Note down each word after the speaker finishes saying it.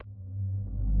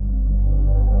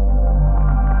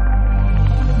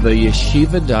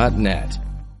theyeshiva.net.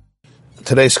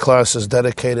 Today's class is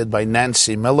dedicated by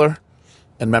Nancy Miller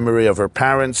in memory of her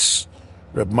parents,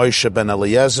 Reb Moshe ben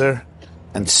Eliezer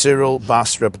and Cyril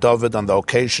Bas Reb David, on the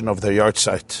occasion of their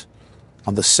yahrzeit,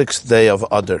 on the 6th day of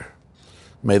Adar.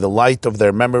 May the light of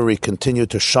their memory continue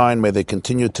to shine. May they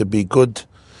continue to be good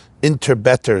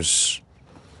interbetters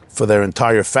for their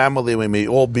entire family. We may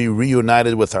all be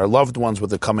reunited with our loved ones with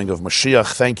the coming of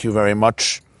Mashiach. Thank you very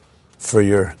much for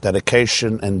your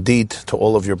dedication and deed, to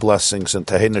all of your blessings, and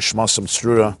Tehei Nishmasim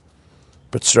Tzrura,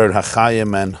 B'tzror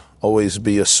HaChayim, and always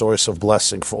be a source of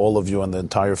blessing for all of you and the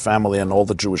entire family and all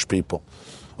the Jewish people.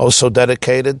 Also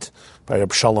dedicated by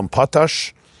Reb Shalom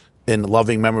Patash in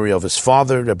loving memory of his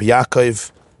father, Reb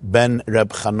Yaakov ben Reb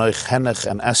Chanoich Henech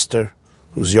and Esther,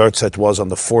 whose yahrzeit was on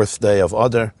the 4th day of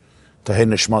Adar. Tehei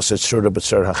Nishmasim Tzrura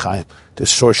B'tzror HaChayim. There's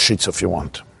source sheets if you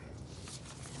want.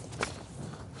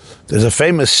 There's a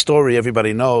famous story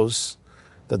everybody knows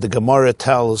that the Gemara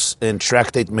tells in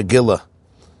Tractate Megillah,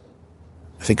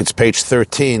 I think it's page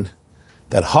 13,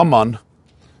 that Haman,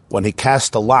 when he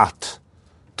cast a lot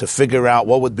to figure out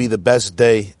what would be the best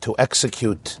day to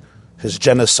execute his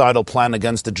genocidal plan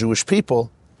against the Jewish people,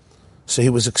 so he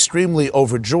was extremely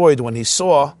overjoyed when he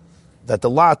saw that the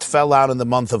lot fell out in the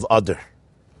month of Adar.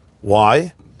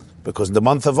 Why? Because the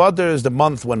month of Adar is the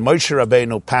month when Moshe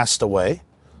Rabbeinu passed away,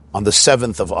 on the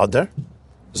 7th of Adar,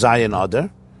 Zayin Adar,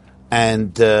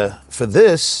 and for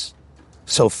this,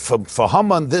 so for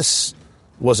Haman, this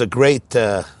was a great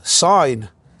sign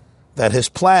that his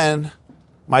plan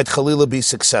might Chalila be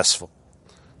successful.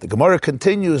 The Gemara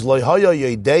continues, Lo haya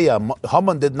yedeya,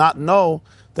 Haman did not know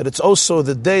that it's also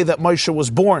the day that Moshe was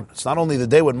born. It's not only the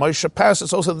day when Moshe passed,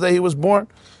 it's also the day he was born,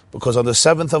 because on the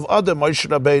 7th of Adar, Moshe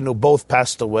Rabbeinu both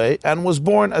passed away and was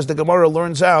born, as the Gemara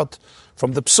learns out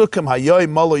from the Psukim, Hayoy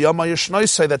Malo Yama Yishnoy,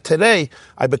 say that today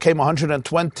I became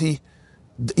 120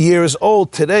 years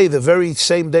old. Today, the very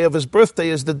same day of his birthday,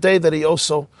 is the day that he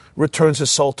also returns his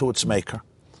soul to its maker.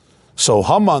 So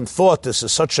Haman thought this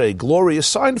is such a glorious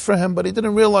sign for him, but he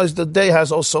didn't realize the day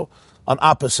has also an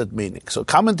opposite meaning. So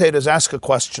commentators ask a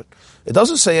question. It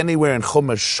doesn't say anywhere in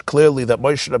Chumash clearly that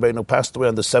Moshe Rabbeinu passed away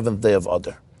on the 7th day of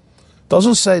Adar. It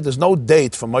doesn't say, there's no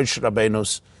date for Moshe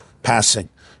Rabbeinu's passing.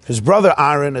 His brother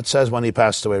Aaron, it says when he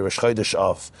passed away, Rosh Chodesh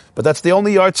Av. But that's the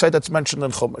only yahrzeit that's mentioned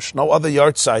in Chumash. No other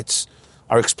yahrzeits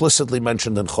are explicitly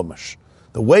mentioned in Chumash.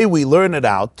 The way we learn it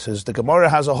out is the Gemara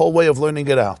has a whole way of learning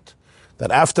it out.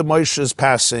 That after Moshe's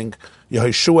passing,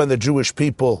 Yehoshua and the Jewish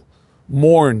people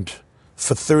mourned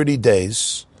for 30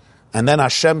 days. And then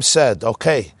Hashem said,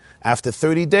 okay, after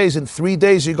 30 days, in 3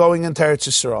 days you're going into Eretz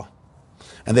Yisrael.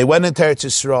 And they went into Eretz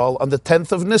Yisrael on the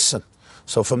 10th of Nisan.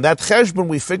 So from that cheshbon,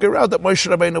 we figure out that Moshe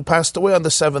Rabbeinu passed away on the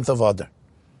 7th of Adar.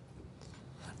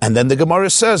 And then the Gemara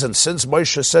says, and since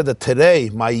Moshe said that today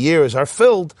my years are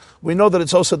filled, we know that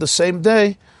it's also the same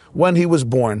day when he was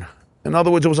born. In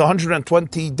other words, it was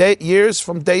 120 years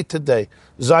from day to day,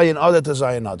 Zayin Adar to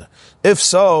Zayin Adar. If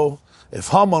so, if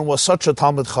Haman was such a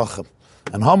Talmid Chacham,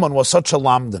 and Haman was such a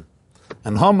Lamdan,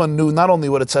 and Haman knew not only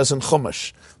what it says in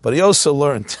Chumash, but he also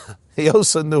learned, he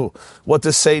also knew what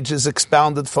the sages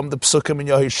expounded from the Psukim in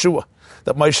Yehoshua,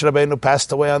 that Moshe Rabbeinu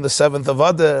passed away on the 7th of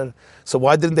Adar. So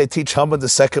why didn't they teach Haman the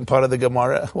second part of the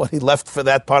Gemara when he left for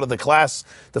that part of the class?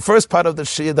 The first part of the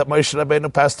Shir, that Moshe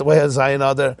Rabbeinu passed away on Zayin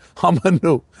Adar, Haman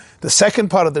knew. The second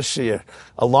part of the Shir,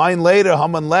 a line later,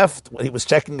 Haman left when he was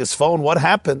checking his phone. What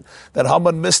happened? That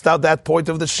Haman missed out that point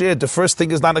of the Shir. The first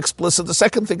thing is not explicit, the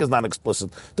second thing is not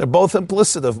explicit. They're both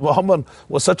implicit. If Haman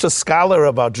was such a scholar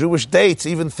about Jewish dates,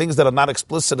 even things that are not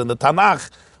explicit in the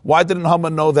Tanakh, why didn't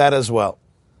Haman know that as well?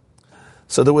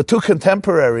 So there were two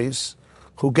contemporaries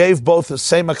who gave both the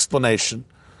same explanation.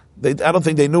 I don't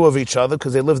think they knew of each other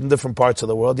because they lived in different parts of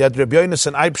the world. You had Rabbi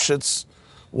Yonasan Eibschitz,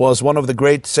 was one of the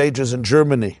great sages in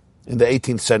Germany in the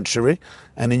 18th century.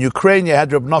 And in Ukraine, you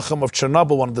had Reb Nachum of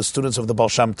Chernobyl, one of the students of the Baal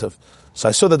Shem Tov. So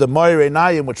I saw that the Moirei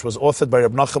Nayim, which was authored by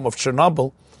Reb Nachum of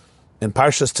Chernobyl, in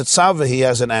Parshas Tetzaveh, he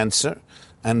has an answer.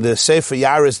 And the Sefer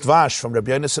Yaris Dvash from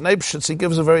Rabbi Yonasan Eibschitz, he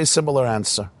gives a very similar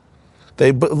answer.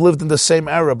 They lived in the same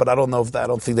era, but I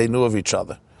don't think they knew of each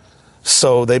other.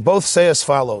 So they both say as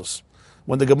follows.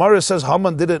 When the Gemara says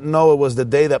Haman didn't know it was the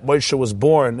day that Moshe was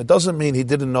born, it doesn't mean he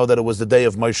didn't know that it was the day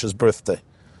of Moshe's birthday.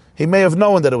 He may have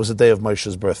known that it was the day of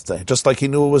Moshe's birthday, just like he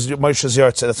knew it was Moshe's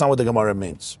yahrzeit. That's not what the Gemara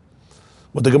means.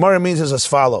 What the Gemara means is as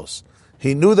follows.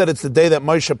 He knew that it's the day that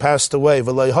Moshe passed away.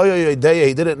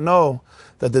 He didn't know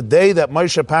that the day that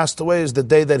Moshe passed away is the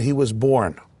day that he was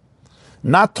born.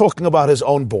 Not talking about his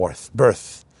own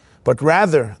birth, but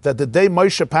rather that the day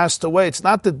Moshe passed away, it's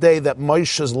not the day that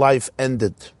Moshe's life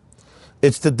ended.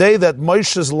 It's the day that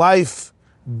Moshe's life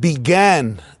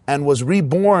began and was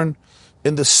reborn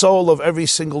in the soul of every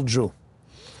single Jew.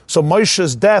 So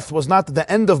Moshe's death was not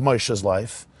the end of Moshe's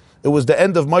life. It was the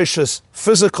end of Moshe's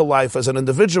physical life as an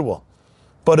individual.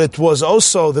 But it was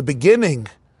also the beginning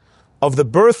of the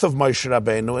birth of Moshe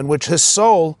Rabbeinu, in which his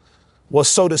soul was,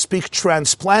 so to speak,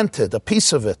 transplanted, a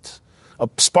piece of it, a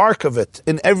spark of it,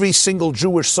 in every single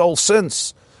Jewish soul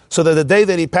since. So that the day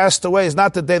that he passed away is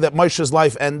not the day that Moshe's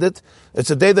life ended. It's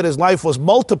the day that his life was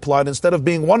multiplied. Instead of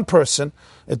being one person,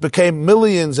 it became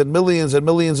millions and millions and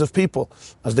millions of people.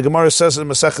 As the Gemara says in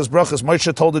Maseches Brachos,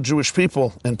 Moshe told the Jewish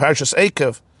people in Parshas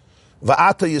Eikev,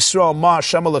 Va'ata Yisrael ma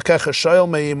Hashem Elokecha shoyel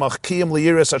me'imach kiyim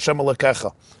liyiras Hashem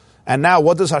Elokecha. And now,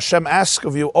 what does Hashem ask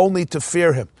of you? Only to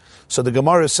fear Him. So the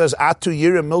Gemara says, Atu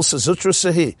yirim milsa zutra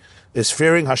sehi. Is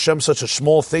fearing Hashem such a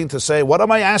small thing to say, what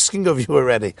am I asking of you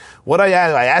already?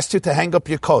 I asked you to hang up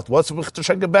your coat. What's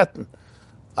gebeten?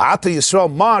 Ata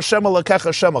Yisrael ma Hashem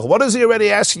Elokecha shemach. What is He already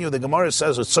asking you? The Gemara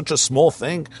says it's such a small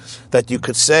thing that you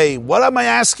could say, what am I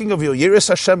asking of you? Yiras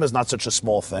Hashem is not such a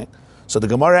small thing. So the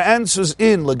Gemara answers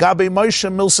in Legabe Moshe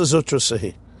milsa zutra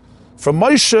sehi. For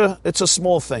Moshe, it's a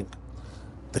small thing.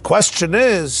 The question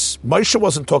is, Moshe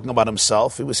wasn't talking about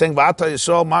himself. He was saying, V'ata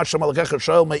Yisrael ma Hashem Elokecha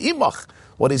shoyel me'imach.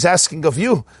 What he's asking of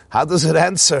you, how does it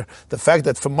answer the fact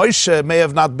that for Moshe it may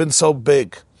have not been so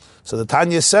big? So the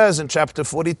Tanya says in chapter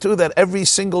 42 that every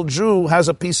single Jew has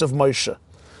a piece of Moshe.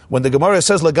 When the Gemara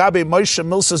says Lagabe Moshe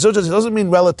Milsa Zutra, it doesn't mean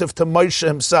relative to Moshe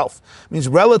himself. It means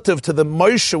relative to the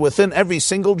Moshe within every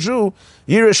single Jew.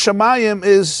 Yiras Shamayim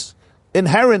is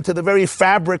inherent to the very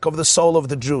fabric of the soul of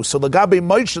the Jew. So Lagabe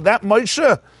Moshe, that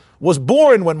Moshe was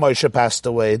born when Moshe passed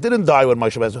away. It didn't die when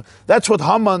Moshe passed away. That's what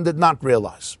Haman did not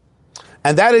realize.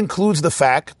 And that includes the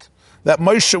fact that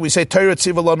Moshe, we say, Torah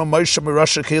tziva lanu Moshe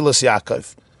mirasha kehilas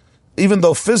Yaakov. Even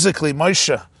though physically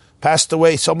Moshe passed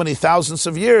away so many thousands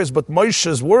of years, but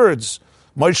Moshe's words,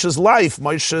 Moshe's life,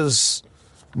 Moshe's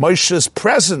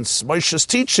presence, Moshe's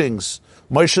teachings,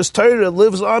 Moshe's Torah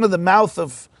lives on in the mouth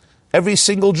of every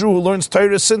single Jew who learns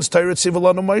Torah since Torah tziva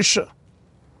lanu Moshe.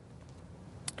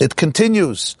 It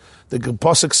continues. The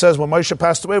Pasuk says, when Moshe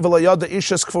passed away, v'lo yada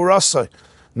ishas kfurasai.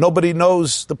 Nobody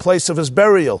knows the place of his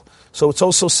burial. So it's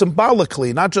also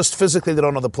symbolically, not just physically, they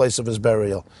don't know the place of his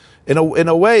burial. In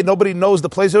a way, nobody knows the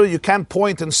place of it. You can't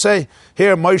point and say,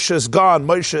 here, Moshe is gone,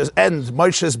 Moshe is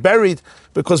Moshe is buried,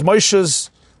 because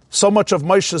so much of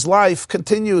Moshe's life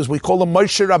continues. We call him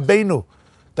Moshe Rabbeinu.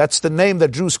 That's the name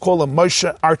that Jews call him,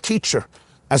 Moshe, our teacher.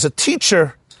 As a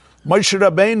teacher, Moshe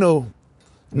Rabbeinu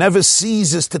never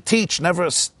ceases to teach, never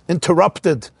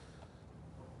interrupted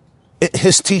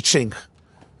his teaching.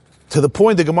 To the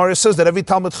point, the Gemara says that every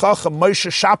Talmud Chacham,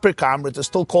 Moshe Shaper Kamrit, is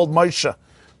still called Moshe,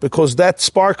 because that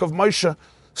spark of Moshe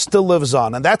still lives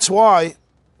on. And that's why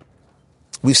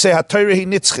we say, HaTorah hi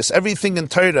nitzchis, everything in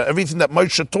Torah, everything that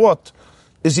Moshe taught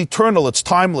is eternal, it's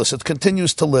timeless, it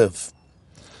continues to live.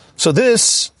 So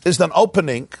this is an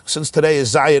opening, since today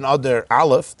is Zayin Adar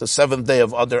Aleph, the 7th day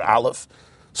of Adar Aleph,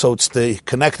 so it's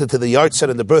connected to the yahrzeit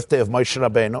and the birthday of Moshe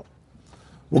Rabbeinu.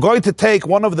 We're going to take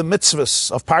one of the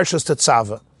mitzvahs of Parshas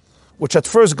Tetzaveh, which at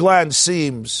first glance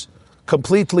seems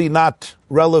completely not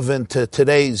relevant to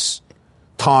today's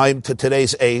time, to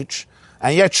today's age,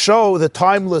 and yet show the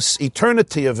timeless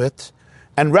eternity of it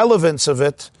and relevance of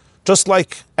it, just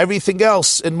like everything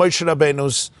else in Moshe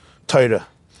Rabbeinu's Torah.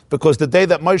 Because the day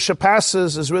that Moshe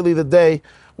passes is really the day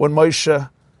when Moshe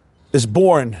is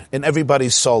born in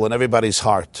everybody's soul, in everybody's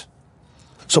heart.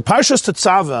 So Parshas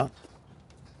Tetzaveh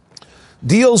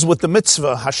deals with the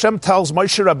mitzvah. Hashem tells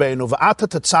Moshe Rabbeinu, V'ata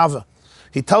Tetzaveh.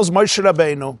 He tells Moshe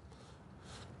Rabbeinu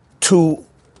to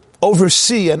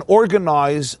oversee and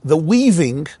organize the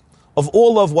weaving of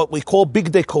all of what we call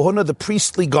Bigdei Kohuna, the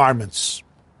priestly garments.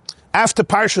 After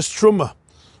Parshas Truma,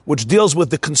 which deals with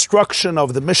the construction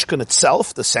of the Mishkan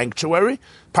itself, the sanctuary,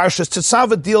 Parshas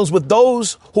Tetzaveh deals with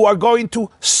those who are going to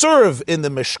serve in the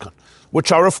Mishkan,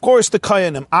 which are, of course, the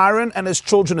Kohanim, Aaron and his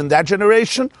children in that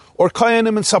generation, or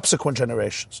Kohanim in subsequent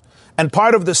generations. And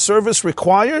part of the service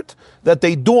required that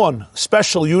they don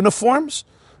special uniforms.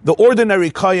 The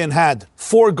ordinary Kohen had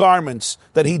 4 garments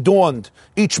that he donned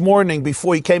each morning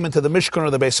before he came into the Mishkan or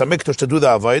the Beis HaMikdash to do the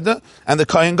Avodah, and the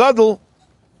Kohen Gadol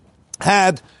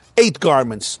had 8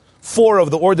 garments, 4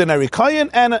 of the ordinary Kohen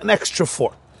and an extra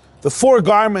 4. The 4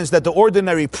 garments that the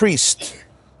ordinary priest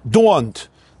donned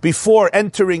before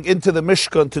entering into the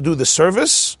Mishkan to do the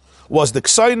service was the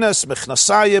Ksainas,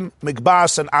 Mechnasayim,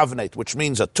 Migbas, and Avnet, which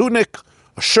means a tunic,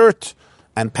 a shirt,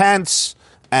 and pants,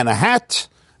 and a hat,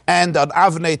 and an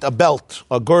Avnet, a belt,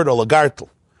 a girdle, a gartel.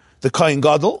 The Kohen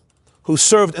Gadol, who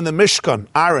served in the Mishkan,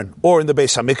 Aaron, or in the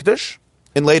Beis HaMikdash,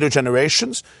 in later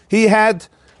generations, he had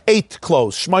 8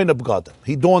 clothes, shmoina b'gadim.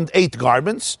 He donned 8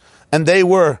 garments, and they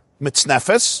were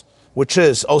mitznefes, which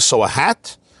is also a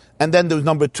hat. And then the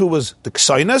number 2 was the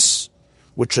ksainis,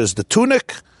 which is the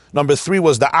tunic. Number 3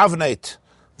 was the avnate,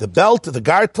 the belt, the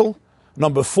gartel.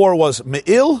 Number 4 was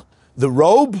me'il, the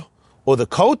robe or the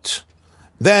coat.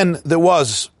 Then there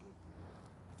was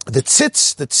the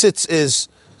tzitz. The tzitz is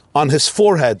on his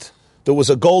forehead. There was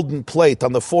a golden plate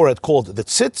on the forehead called the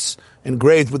tzitz,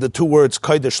 engraved with the 2 words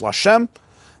Kodesh Lashem.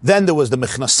 Then there was the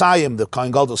mechnasayim, the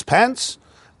Kohen Gadol's pants.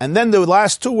 And then the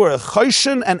last 2 were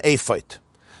choshen and ephod.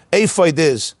 Ephod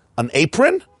is an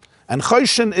apron, and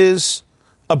choshen is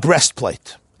a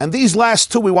breastplate. And these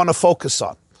last 2 we want to focus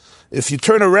on. If you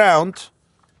turn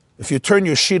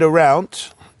your sheet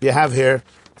around, you have here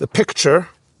the picture.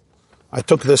 I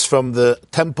took this from the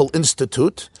Temple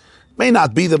Institute. May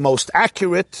not be the most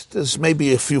accurate. There's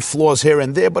maybe a few flaws here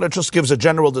and there, but it just gives a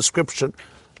general description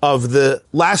of the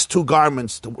last 2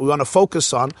 garments that we want to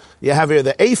focus on. You have here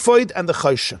the ephod and the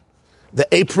choshen. The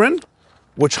apron,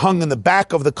 which hung in the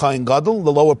back of the Kohen Gadol,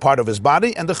 the lower part of his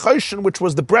body, and the choshen, which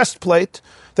was the breastplate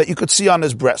that you could see on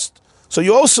his breast. So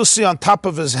you also see on top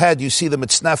of his head, you see the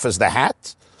mitznefes, the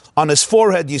hat. On his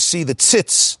forehead, you see the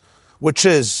tzitz, which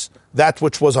is that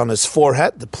which was on his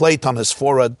forehead, the plate on his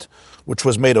forehead, which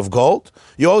was made of gold.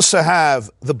 You also have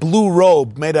the blue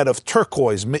robe made out of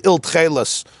turquoise, me'il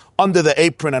tchelas, under the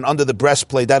apron and under the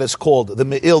breastplate. That is called the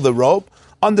me'il, the robe.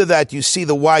 Under that, you see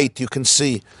the white, you can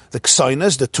see the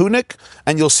ksainis, the tunic,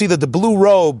 and you'll see that the blue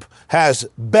robe has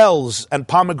bells and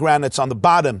pomegranates on the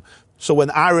bottom. So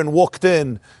when Aaron walked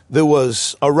in, there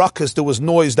was a ruckus, there was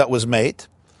noise that was made.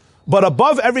 But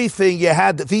above everything, you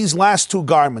had these last 2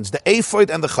 garments, the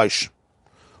ephod and the choshen.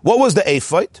 What was the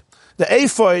ephod? The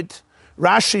ephod,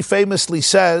 Rashi famously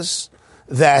says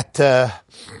that,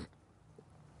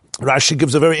 Rashi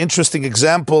gives a very interesting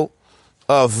example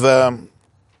of,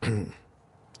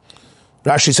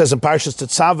 Rashi says in Parshas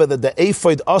Tetzaveh that the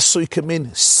ephod asui kamin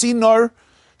sinor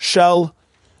shel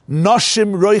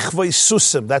noshim roichvei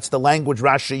susim. That's the language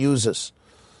Rashi uses.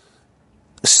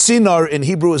 Sinor in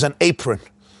Hebrew is an apron.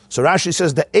 So Rashi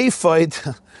says the ephod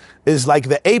is like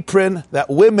the apron that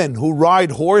women who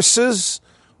ride horses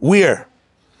wear.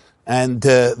 And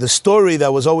the story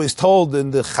that was always told in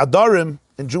the Chadarim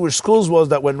in Jewish schools was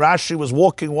that when Rashi was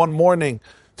walking one morning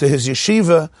to his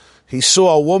yeshiva, he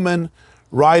saw a woman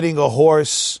riding a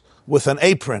horse with an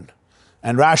apron.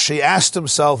 And Rashi asked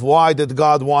himself, why did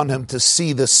God want him to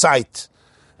see the sight?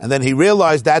 And then he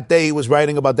realized that day he was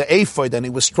writing about the ephod, and he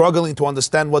was struggling to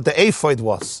understand what the ephod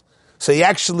was. So he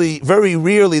actually, very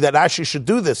rarely that Rashi should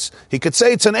do this. He could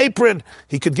say it's an apron,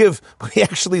 he could give, but he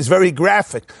actually is very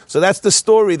graphic. So that's the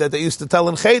story that they used to tell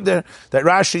in Cheder, that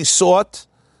Rashi saw it.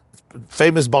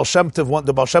 Famous Baal Shem Tov,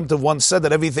 the Baal Shem Tov once said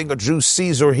that everything a Jew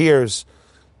sees or hears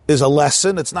is a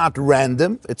lesson. It's not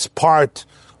random. It's part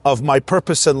of my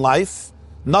purpose in life.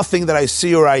 Nothing that I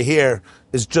see or I hear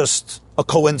is just a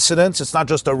coincidence. It's not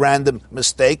just a random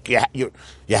mistake. You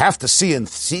have to see and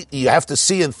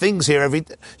things here every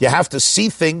day. You have to see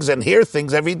things and hear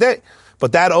things every day.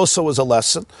 But that also is a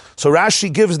lesson. So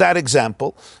Rashi gives that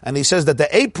example, and he says that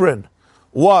the apron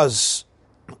was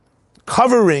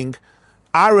covering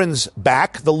Aaron's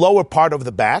back, the lower part of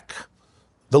the back.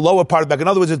 The lower part of the back. In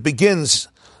other words, it begins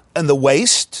in the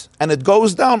waist, and it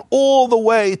goes down all the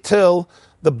way till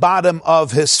the bottom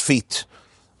of his feet.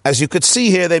 As you could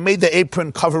see here, they made the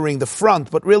apron covering the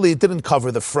front, but really it didn't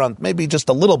cover the front, maybe just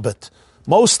a little bit.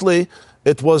 Mostly,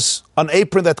 it was an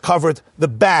apron that covered the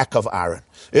back of Aaron.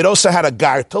 It also had a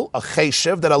gartel, a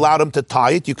cheshev, that allowed him to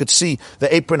tie it. You could see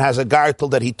the apron has a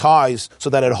gartel that he ties so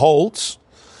that it holds.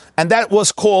 And that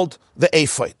was called the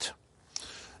ephod.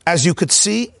 As you could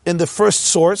see in the first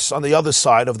source on the other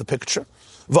side of the picture,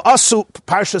 V'asu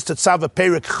Parshas Tetzaveh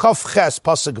Perik Chav Ches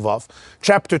Pasuk Vav,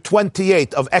 chapter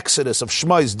 28 of Exodus of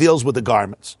Shmos deals with the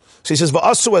garments. So he says,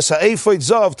 V'asu es ha'ephod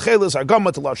zav tcheles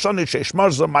argamat lashonit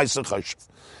sheishmarza ma'aser choshev.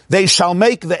 They shall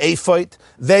make the ephod.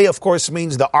 They, of course,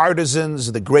 means the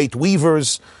artisans, the great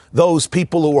weavers, those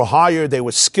people who were hired. They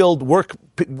were skilled work.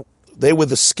 They were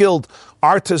the skilled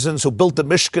artisans who built the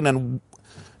Mishkan and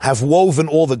have woven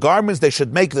all the garments. They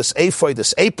should make this ephod,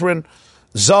 this apron,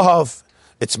 zahav.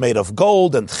 It's made of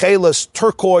gold and chelas,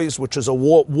 turquoise, which is a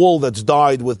wool that's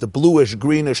dyed with the bluish,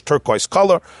 greenish, turquoise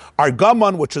color.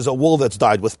 Argaman, which is a wool that's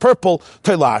dyed with purple.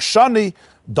 Tela Ashani,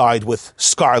 dyed with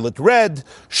scarlet red.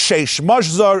 Sheish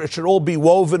Mashzar, it should all be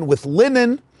woven with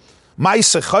linen.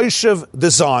 Ma'aseh choshev,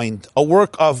 designed, a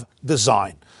work of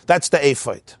design. That's the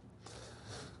ephod.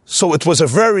 So it was a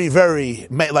very, very,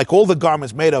 like all the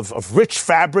garments made of rich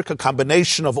fabric, a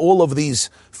combination of all of these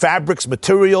fabrics,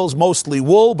 materials, mostly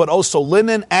wool, but also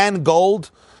linen and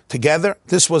gold, together.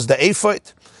 This was the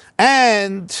ephod.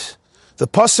 And the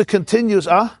pasuk continues,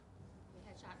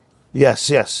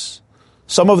 Yes.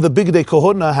 Some of the Bigdei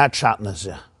Kohuna had shatnas,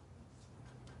 yeah.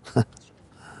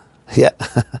 Yeah.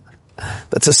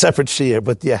 That's a separate shiur,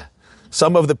 but yeah.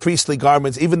 Some of the priestly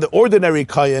garments, even the ordinary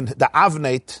kohen, the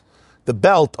avnate, the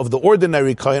belt of the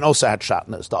ordinary kohen also had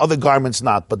shatnas. The other garments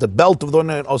not, but the belt of the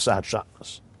ordinary also had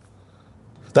shatnas.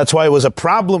 That's why it was a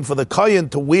problem for the kohen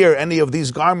to wear any of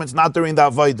these garments, not during the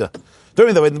avodah.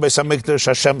 During the Beis HaMikdash,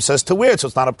 Hashem says to wear it, so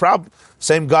it's not a problem.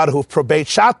 Same God who forbade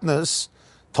shatnas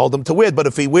told him to wear it, but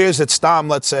if he wears it stam,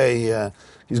 let's say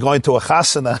he's going to a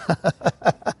chasana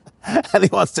and he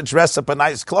wants to dress up in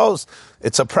nice clothes,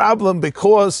 it's a problem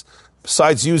because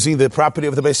besides using the property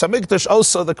of the Beis HaMikdash,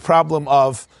 also the problem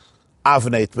of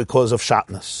avnate because of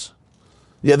shatnas.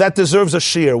 Yeah, that deserves a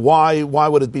shiur. Why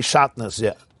would it be shatnas?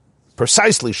 Yeah,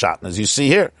 precisely shatnas. You see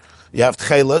here, you have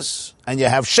tchelas and you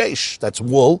have sheish. That's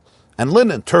wool and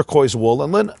linen, turquoise wool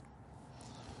and linen.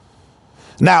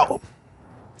 Now,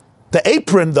 the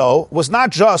apron, though, was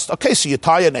not just, okay, so you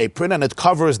tie an apron and it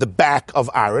covers the back of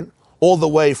Aaron, all the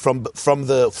way from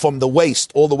the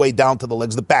waist, all the way down to the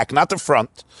legs, the back, not the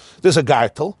front. There's a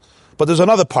gartel, but there's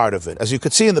another part of it. As you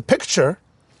could see in the picture,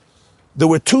 there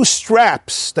were two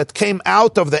straps that came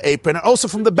out of the apron and also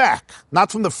from the back,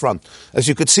 not from the front. As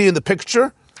you could see in the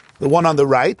picture, the one on the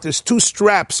right, there's two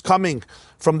straps coming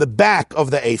from the back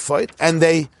of the ephod, and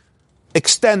they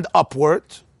extend upward,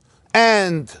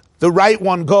 and the right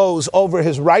one goes over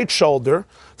his right shoulder,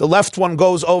 the left one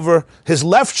goes over his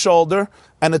left shoulder,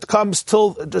 and it comes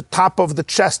till the top of the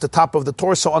chest, the top of the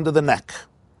torso, under the neck.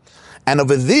 And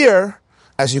over there,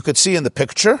 as you could see in the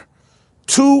picture,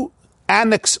 two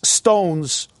onyx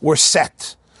stones were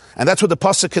set. And that's what the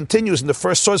pasuk continues in the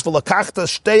first source, V'lakachta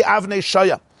shtei avnei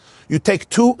shaya. You take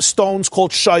two stones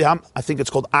called shayam, I think it's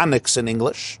called onyx in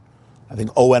English, I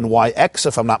think O-N-Y-X,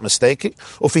 if I'm not mistaken.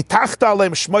 Ufitachta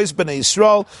aleim shmois b'nei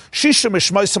Yisrael, shisha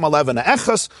mishmoisam aleven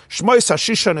echas, shmois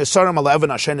ha-shisha nesarim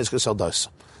aleven ashen izkisel dosa.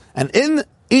 And in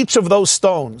each of those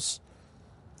stones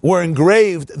were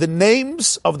engraved the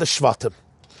names of the shvatim.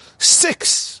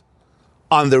 6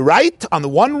 on the right, on the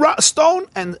one stone,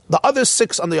 and the other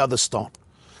 6 on the other stone.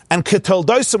 And Ketel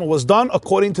Doisim was done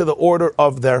according to the order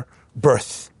of their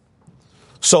birth.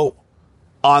 So,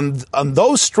 on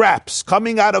those straps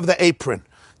coming out of the apron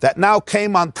that now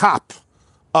came on top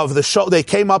of the they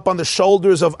came up on the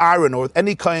shoulders of Aaron or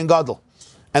any Kohen Gadol,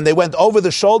 and they went over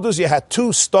the shoulders. You had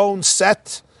 2 stones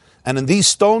set, and in these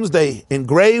stones they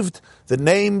engraved the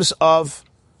names of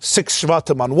 6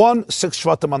 Shvatim on one, 6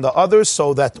 Shvatim on the other,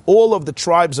 so that all of the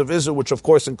tribes of Israel, which of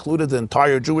course included the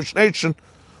entire Jewish nation,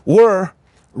 were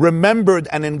remembered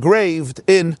and engraved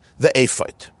in the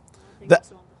ephod.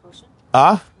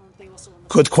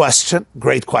 Good question.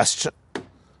 Great question.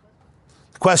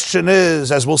 The question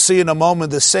is, as we'll see in a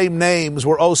moment, the same names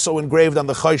were also engraved on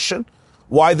the Choshen.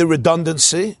 Why the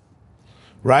redundancy?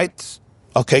 Right?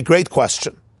 Okay, great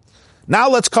question. Now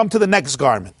let's come to the next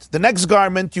garment. The next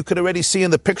garment you could already see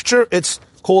in the picture. It's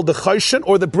called the Choshen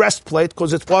or the breastplate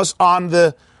because it was on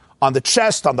the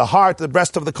chest, on the heart, the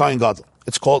breast of the Kohen Gadol.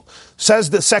 It's called, says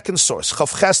the second source,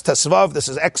 Chavches Tesvav, this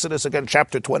is Exodus again,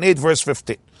 chapter 28, verse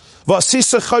 15.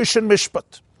 V'asisa Choshen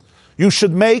Mishpat. You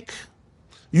should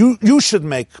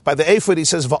make, by the ephod he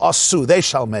says, V'asu, they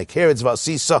shall make. Here it's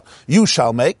V'asisa, you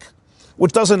shall make.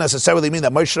 Which doesn't necessarily mean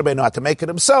that Moshe Rabbeinu had to make it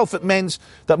himself. It means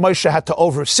that Moshe had to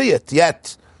oversee it.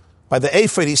 Yet, by the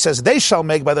ephod he says, they shall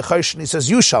make. By the Choshen he says,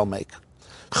 you shall make.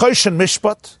 Choshen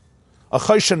Mishpat, a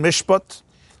Choshen Mishpat.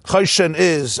 Choshen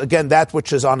is, again, that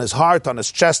which is on his heart, on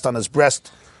his chest, on his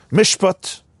breast.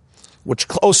 Mishpat, which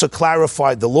also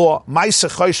clarified the law. Maisa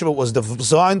Choshen was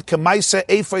designed k'maisa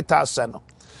ephod ta'asenu.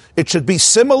 It should be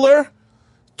similar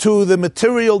to the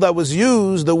material that was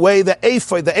used, the way the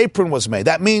ephod, the apron was made.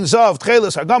 That means of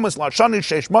tchelis, hagamas, lashani,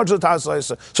 sheish, marjah,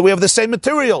 ta'asayisa. So we have the same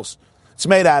materials. It's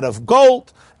made out of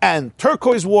gold and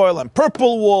turquoise wool and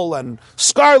purple wool and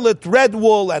scarlet, red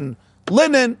wool and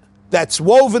linen that's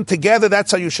woven together.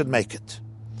 That's how you should make it.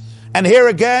 And here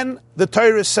again, the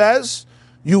Torah says,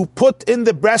 you put in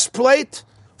the breastplate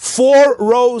 4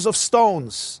 rows of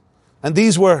stones. And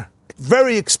these were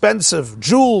very expensive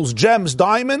jewels, gems,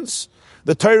 diamonds.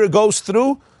 The Torah goes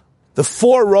through the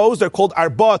 4 rows. They're called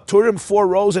Arba Turim, 4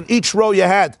 rows. In each row you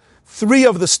had 3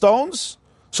 of the stones.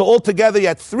 So altogether you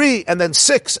had 3 and then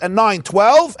 6 and 9,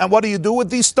 12. And what do you do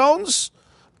with these stones?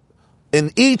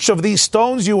 In each of these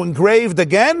stones you engraved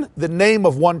again the name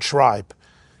of one tribe.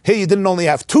 Here you didn't only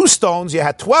have 2 stones, you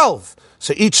had 12.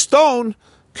 So each stone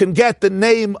can get the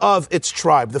name of its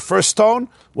tribe. The first stone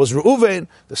was Reuven,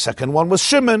 the second one was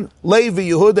Shimon, Levi,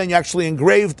 Yehuda, and you actually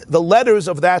engraved the letters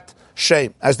of that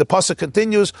Shem. As the pasuk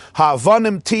continues,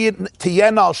 Ha'avanim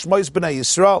tiyena al shmois b'nei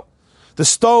Yisrael. The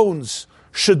stones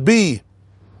should be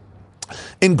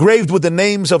engraved with the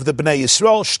names of the Bnei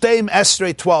Yisrael. Shteim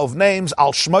Esrei, 12 names.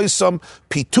 Al shmoisam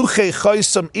pituche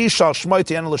choisam ish al shmoi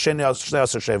tiyena l'sheni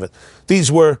asher shevet.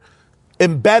 These were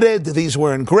embedded, these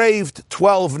were engraved,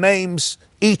 12 names.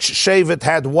 Each shevet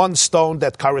had one stone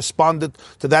that corresponded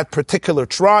to that particular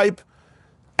tribe.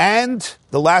 And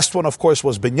the last one, of course,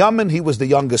 was Binyamin. He was the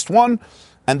youngest one.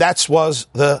 And that was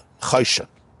the Choshen.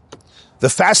 The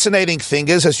fascinating thing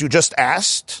is, as you just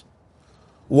asked,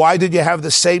 why did you have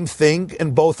the same thing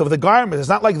in both of the garments? It's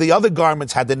not like the other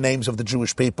garments had the names of the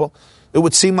Jewish people. It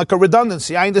would seem like a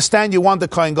redundancy. I understand you want the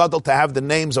Kohen Gadol to have the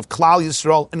names of Klal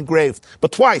Yisrael engraved,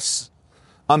 but twice.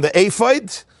 On the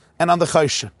ephod and on the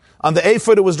Choshen. On the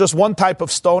ephod, it was just one type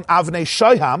of stone, Avnei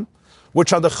Shoham,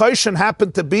 which on the Choshen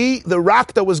happened to be the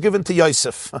rock that was given to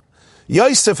Yosef.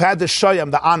 Yosef had the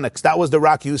Shoyam, the onyx. That was the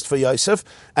rock used for Yosef.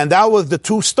 And that was the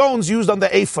two stones used on the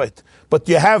ephod. But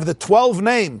you have the 12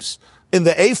 names in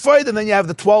the ephod, and then you have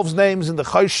the 12 names in the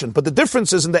Choshen. But the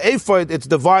difference is in the ephod, it's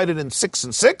divided in 6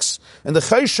 and 6. In the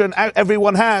Choshen,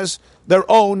 everyone has their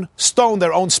own stone,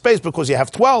 their own space, because you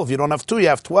have 12. You don't have 2, you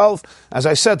have 12. As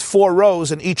I said, 4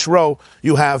 rows. In each row,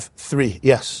 you have 3.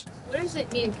 Yes? What does it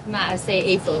mean,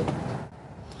 K'ma'aseh ephod?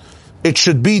 It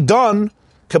should be done,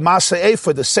 K'ma'aseh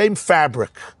ephod, the same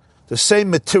fabric, the same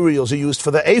materials you used for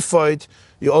the ephod,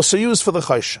 you also use for the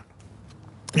Choshen.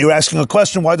 You're asking a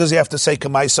question, why does he have to say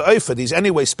K'ma'aseh ephod? He's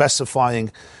anyway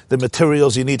specifying the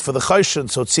materials you need for the Choshen,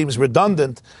 so it seems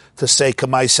redundant to say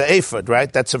K'ma'aseh ephod,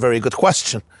 right? That's a very good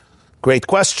question. Great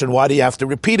question. Why do you have to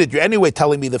repeat it? You're anyway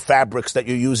telling me the fabrics that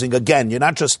you're using again. You're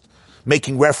not just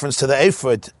making reference to the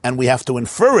ephod, and we have to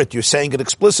infer it. You're saying it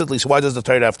explicitly, so why does the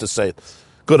Torah have to say it?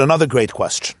 Good, another great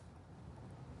question.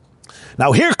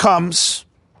 Now here comes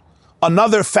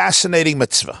another fascinating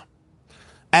mitzvah.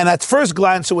 And at first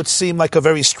glance, it would seem like a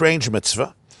very strange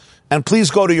mitzvah. And please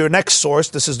go to your next source.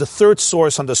 This is the third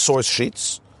source on the source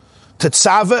sheets.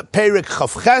 Tetzaveh Perik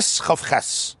Chavches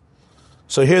Chavches.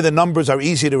 So here the numbers are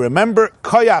easy to remember.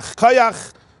 Koyach,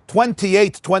 Koyach,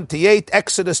 28,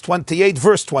 Exodus 28,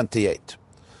 verse 28.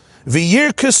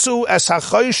 V'yirkesu es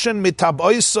ha'choshen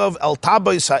mitaboisav el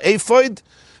tabois ha'ephod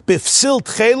b'fsil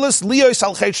tcheles liyos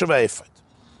al cheshav ha'ephod.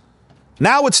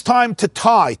 Now it's time to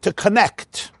tie, to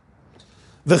connect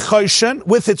the choshen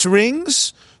with its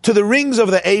rings to the rings of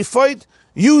the ephod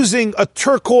using a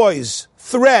turquoise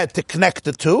thread to connect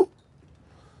the two.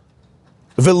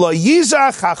 V'lo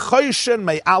yizach ha'choshen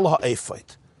me'al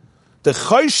ha'ephod. The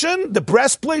choshen, the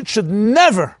breastplate, should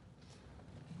never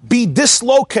be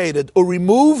dislocated or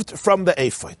removed from the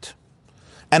ephod.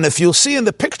 And if you'll see in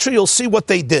the picture, you'll see what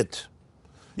they did.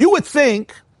 You would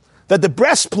think that the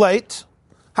breastplate,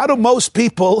 how do most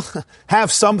people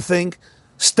have something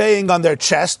staying on their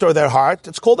chest or their heart?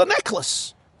 It's called a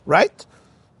necklace, right?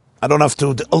 I don't have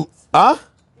to... It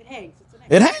hangs. It's a necklace.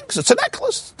 It hangs. It's a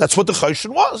necklace. That's what the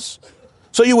choshen was.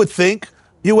 So you would think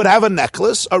you would have a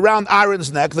necklace around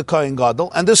Aaron's neck, the Kohen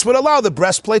Gadol, and this would allow the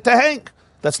breastplate to hang.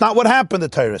 That's not what happened, the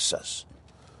Torah says.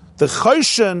 The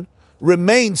choshen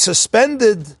remained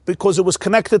suspended because it was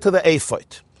connected to the ephod.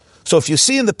 So if you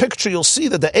see in the picture, you'll see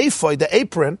that the ephod, the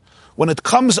apron, when it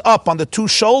comes up on the two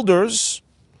shoulders,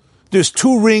 there's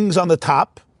 2 rings on the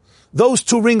top. Those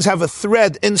 2 rings have a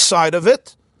thread inside of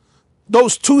it.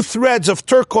 Those 2 threads of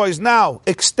turquoise now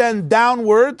extend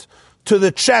downward to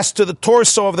the chest, to the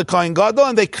torso of the Kohen Gadol,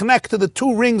 and they connect to the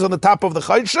 2 rings on the top of the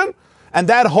choshen, and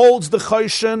that holds the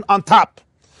choshen on top.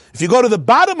 If you go to the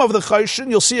bottom of the choshen,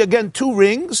 you'll see again 2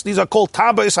 rings. These are called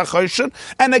tabois hachoshen.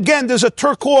 And again, there's a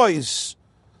turquoise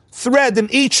thread in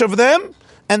each of them,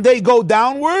 and they go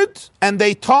downward, and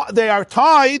they are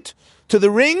tied to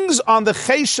the rings on the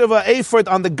cheshav ephod,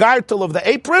 on the gartel of the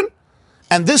apron,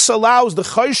 and this allows the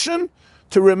choshen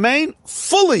to remain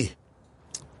fully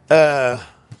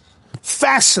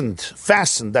fastened,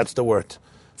 that's the word.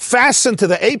 Fastened to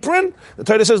the apron. The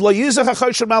Torah says, "Lo yizach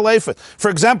ha'choshen ma'al ephod." For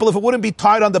example, if it wouldn't be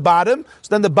tied on the bottom, so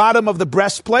then the bottom of the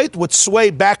breastplate would sway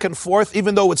back and forth,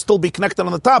 even though it would still be connected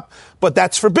on the top. But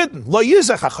that's forbidden. Lo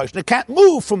yizach ha'choshen. It can't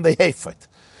move from the ephod.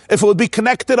 If it would be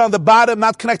connected on the bottom,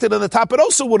 not connected on the top, it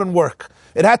also wouldn't work.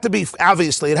 It had to be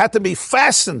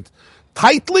fastened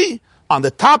tightly on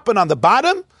the top and on the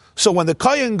bottom. So when the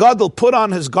Kohen Gadol put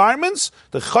on his garments,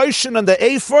 the choshen and the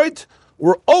ephod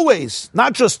were always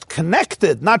not just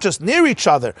connected, not just near each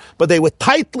other, but they were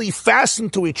tightly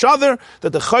fastened to each other, that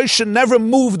the choshen never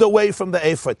moved away from the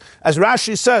ephod. As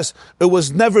Rashi says, it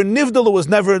was never nivdal, it was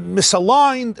never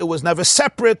misaligned, it was never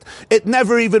separate, it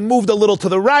never even moved a little to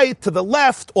the right, to the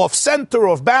left, off center,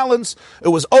 off balance. It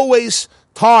was always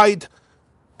tied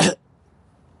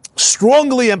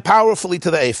strongly and powerfully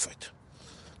to the ephod.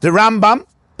 The Rambam,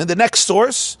 in the next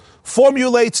source,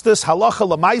 formulates this halacha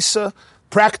lamaisa,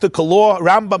 practical law.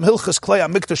 Rambam Hilchas Klei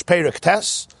HaMikdash Perek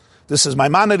Tes. This is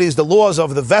Maimonides, the laws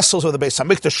of the vessels of the Beis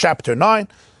HaMikdash, chapter 9.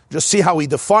 Just see how he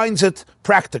defines it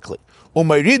practically.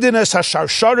 Umayridines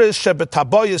hasharsharis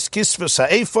shebetaboyes kisvus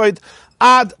ha'ephod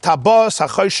ad tabos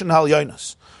ha'choshen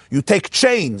halyonos. You take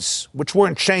chains, which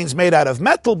weren't chains made out of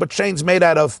metal, but chains made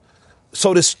out of,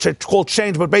 so this called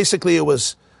chains, but basically it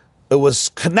was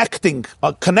connecting,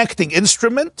 a connecting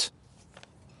instrument,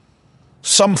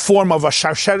 some form of a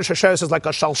sharsheres. Sharsheres is like a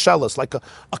shalshelis, like a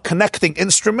connecting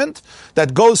instrument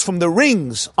that goes from the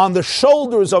rings on the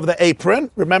shoulders of the apron.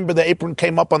 Remember, the apron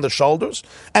came up on the shoulders,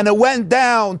 and it went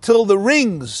down till the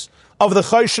rings of the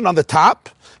choshen on the top.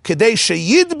 Kedei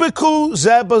sheyidbeku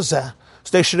zeh b'zeh.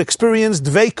 So they should experience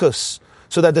dveikus,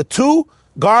 so that the two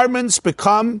garments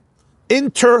become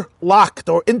interlocked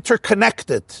or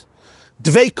interconnected.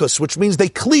 Dveikus, which means they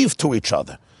cleave to each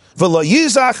other. Quoting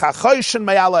the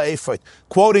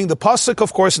pasuk,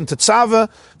 of course, in Tetzaveh,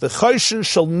 the choshen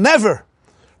shall never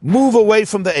move away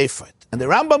from the ephod. And the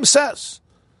Rambam says,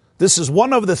 this is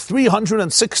one of the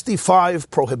 365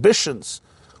 prohibitions.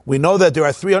 We know that there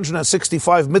are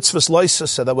 365 mitzvahs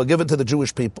loises that were given to the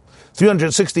Jewish people.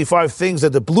 365 things that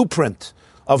the blueprint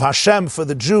of Hashem for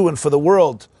the Jew and for the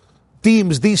world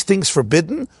deems these things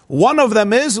forbidden. One of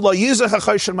them is lo yizach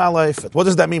ha'choshen me'al ha'ephod. What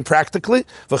does that mean practically?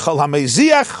 V'chol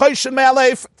ha'meziach choshen me'al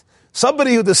ha'ephod.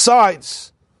 Somebody who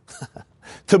decides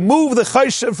to move the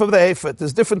choshen from the ephod.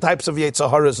 There's different types of yetzer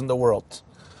haras in the world.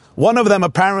 One of them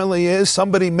apparently is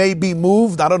somebody may be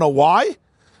moved, I don't know why,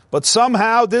 but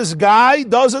somehow this guy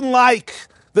doesn't like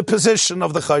the position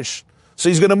of the choshen. So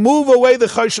he's going to move away the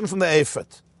choshen from the ephod.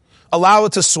 Allow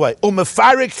it to sway.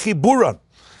 Umefarik chiburan.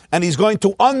 And he's going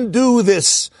to undo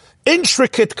this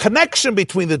intricate connection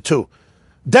between the two.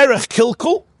 Derech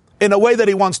kilkul, in a way that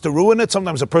he wants to ruin it.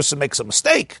 Sometimes a person makes a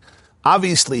mistake.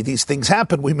 Obviously, these things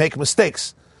happen. We make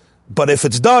mistakes. But if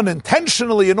it's done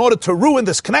intentionally in order to ruin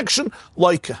this connection,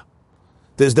 like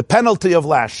there's the penalty of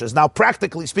lashes. Now,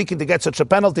 practically speaking, to get such a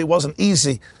penalty wasn't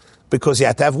easy, because you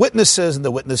had to have witnesses, and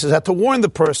the witnesses had to warn the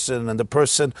person, and the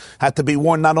person had to be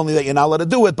warned not only that you're not allowed to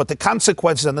do it, but the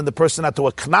consequences, and then the person had to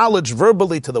acknowledge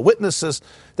verbally to the witnesses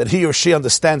that he or she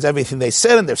understands everything they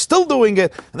said, and they're still doing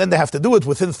it, and then they have to do it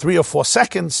within 3 or 4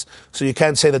 seconds, so you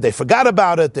can't say that they forgot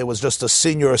about it, there was just a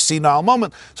senior or senile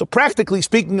moment. So practically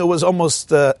speaking, it was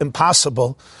almost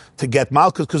impossible to get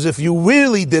malchus, because if you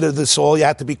really did this all, you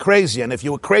had to be crazy, and if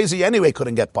you were crazy anyway,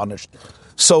 couldn't get punished.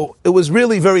 So it was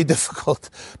really very difficult.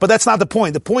 But that's not the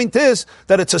point. The point is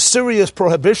that it's a serious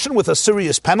prohibition with a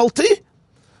serious penalty.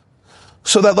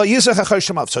 So that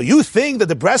so you think that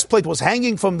the breastplate was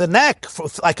hanging from the neck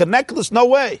like a necklace? No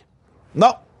way.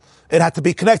 No. It had to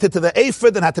be connected to the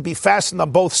ephod and had to be fastened on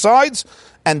both sides.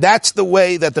 And that's the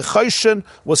way that the choshen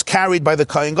was carried by the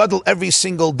Kohen Gadol every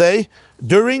single day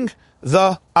during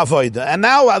the avodah. And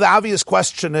now the obvious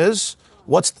question is,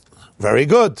 very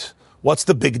good. What's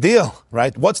the big deal,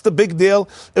 right? What's the big deal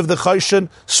if the choshen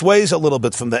sways a little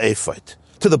bit from the ephod?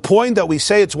 To the point that we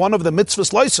say it's one of the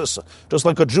mitzvahs loisos. Just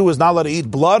like a Jew is not allowed to eat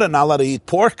blood and not allowed to eat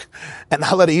pork and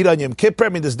not allowed to eat on Yom Kippur. I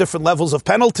mean, there's different levels of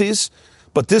penalties,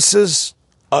 but this is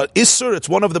Isser. It's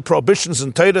one of the prohibitions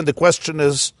in Torah, and the question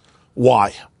is,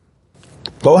 why?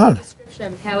 Go ahead.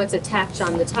 Description of how it's attached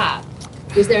on the top.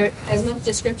 Is there as much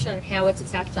description of how it's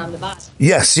attached on the bottom?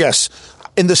 Yes.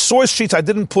 In the source sheets, I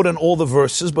didn't put in all the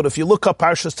verses, but if you look up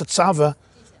Parshas Tetzaveh,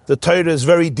 the Torah is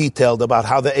very detailed about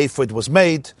how the ephod was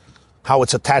made, how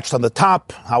it's attached on the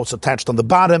top, how it's attached on the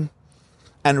bottom.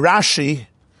 And Rashi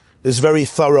is very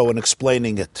thorough in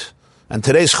explaining it. And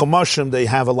today's Chumashim, they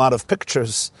have a lot of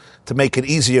pictures to make it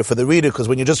easier for the reader, because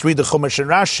when you just read the Chumash and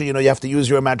Rashi, you have to use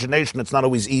your imagination. It's not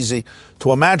always easy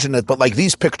to imagine it. But like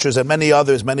these pictures and many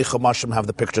others, many Chumashim have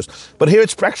the pictures. But here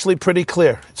it's actually pretty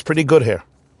clear. It's pretty good here.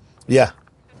 Yeah.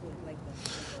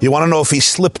 You want to know if he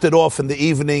slipped it off in the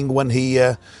evening when he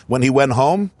went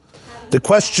home? The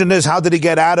question is, how did he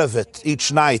get out of it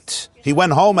each night? He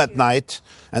went home at night,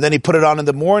 and then he put it on in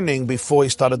the morning before he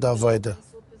started the avodah.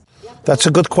 That's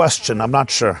a good question. I'm not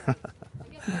sure.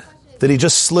 Did he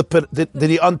just slip it? Did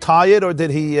he untie it, or did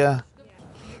he...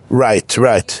 Right.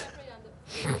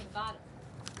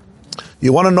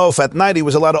 You want to know if at night he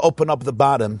was allowed to open up the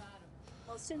bottom.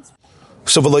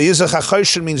 So v'lo yizach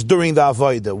ha'choshen means during the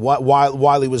avodah,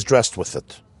 while he was dressed with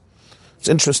it. It's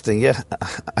interesting, yeah.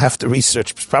 I have to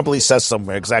research. It probably says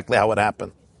somewhere exactly how it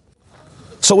happened.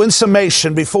 So in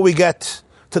summation, before we get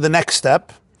to the next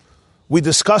step, we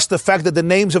discussed the fact that the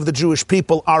names of the Jewish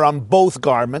people are on both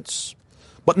garments,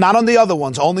 but not on the other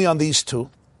ones, only on these two,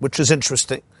 which is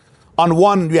interesting. On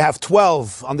one you have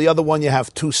 12, on the other one you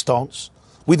have 2 stones.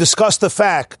 We discussed the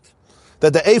fact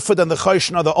that the ephod and the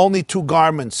choshen are the only 2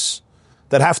 garments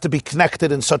that have to be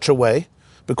connected in such a way,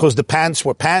 because the pants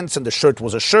were pants and the shirt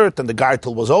was a shirt and the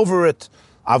gartel was over it.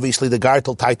 Obviously the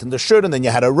gartel tightened the shirt, and then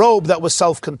you had a robe that was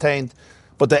self-contained.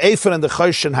 But the ephod and the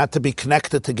choshen had to be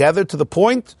connected together to the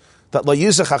point that lo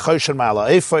yizach ha-choshen ma'ala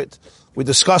ephod. We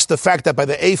discussed the fact that by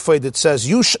the ephod it says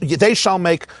they shall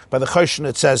make, by the choshen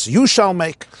it says you shall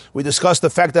make. We discussed the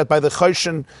fact that by the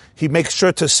choshen he makes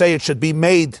sure to say it should be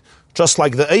made just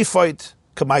like the ephod,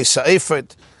 kamaisa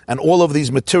ephod, and all of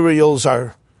these materials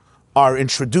are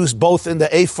introduced both in the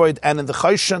ephod and in the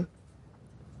choshen.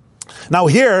 Now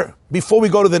here, before we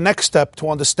go to the next step to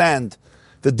understand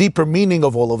the deeper meaning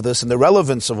of all of this and the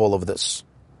relevance of all of this,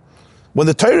 when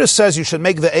the Torah says you should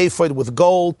make the ephod with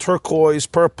gold, turquoise,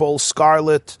 purple,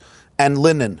 scarlet, and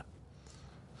linen,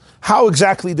 how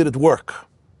exactly did it work?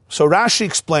 So Rashi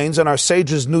explains, and our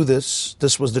sages knew this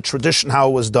was the tradition how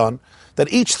it was done,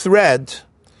 that each thread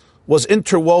was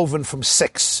interwoven from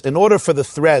 6. In order for the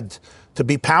thread to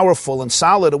be powerful and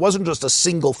solid, it wasn't just a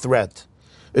single thread.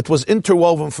 It was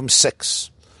interwoven from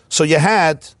 6. So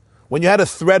when you had a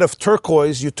thread of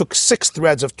turquoise, you took 6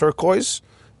 threads of turquoise,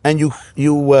 and you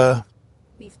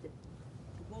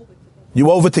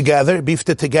wove it together, beefed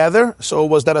it together, so it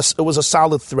was a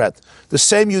solid thread. The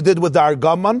same you did with the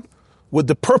argaman, with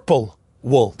the purple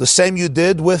wool. The same you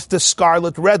did with the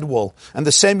scarlet red wool. And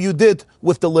the same you did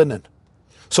with the linen.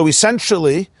 So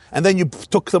essentially, and then you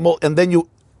took them all, and then you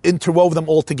interwove them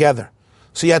all together.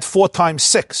 So you had 4 times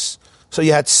 6. So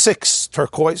you had 6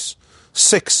 turquoise,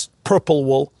 6 purple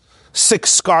wool,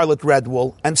 6 scarlet red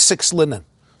wool, and 6 linen.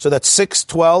 So that's 6,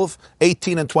 12,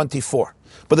 18, and 24.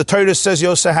 But the Torah says you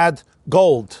also had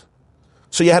gold.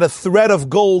 So you had a thread of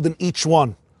gold in each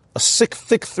one. A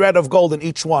thick thread of gold in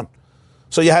each one.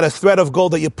 So you had a thread of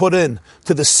gold that you put in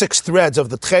to the 6 threads of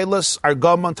the Tchelis,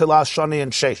 Argaman, Telas, Shani,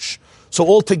 and Shesh. So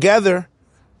altogether,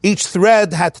 each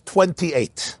thread had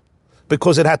 28.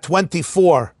 Because it had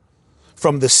 24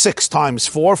 from the 6 times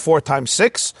 4, 4 times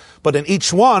 6. But in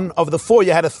each one of the 4,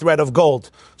 you had a thread of gold.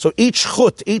 So each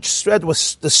chut, each thread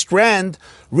the strand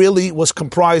really was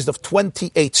comprised of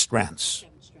 28 strands.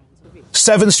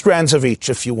 7 strands of each,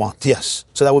 if you want, yes.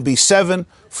 So that would be 7,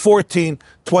 14,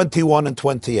 21, and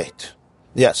 28.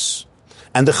 Yes.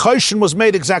 And the choshen was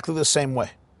made exactly the same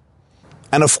way.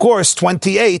 And of course,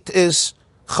 28 is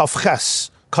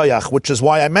chavches, kayach, which is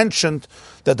why I mentioned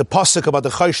that the pasuk about the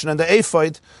choshen and the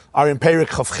ephod are in Perek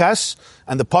chavches,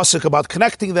 and the pasuk about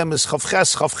connecting them is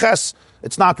chavches, chavches.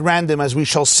 It's not random, as we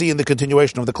shall see in the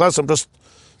continuation of the class. I'm just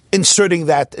inserting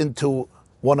that into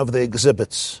one of the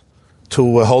exhibits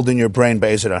to hold in your brain,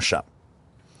 Be'ezer Hashem.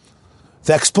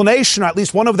 The explanation, or at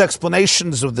least one of the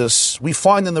explanations of this, we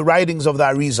find in the writings of the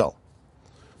Arizal.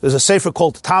 There's a sefer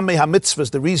called Tamei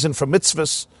HaMitzvahs, the reason for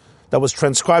mitzvahs, that was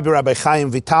transcribed by Rabbi Chaim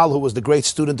Vital, who was the great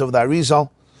student of the Arizal.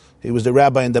 He was the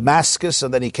rabbi in Damascus,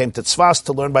 and then he came to Tzfas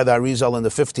to learn by the Arizal in the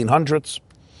 1500s.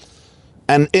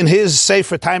 And in his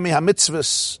sefer Tamei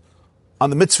HaMitzvahs, on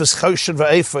the mitzvahs choshen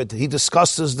v'ephod, he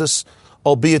discusses this,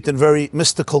 albeit in very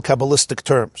mystical, Kabbalistic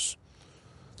terms.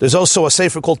 There's also a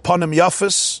sefer called Panim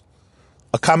Yafis,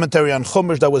 a commentary on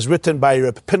Chumash that was written by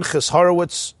Reb Pinchas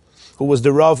Horowitz, who was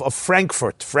the Rav of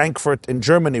Frankfurt in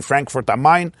Germany, Frankfurt am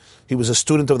Main. He was a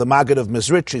student of the Maggid of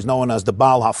Mezrich. He's known as the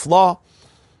Baal Haflah.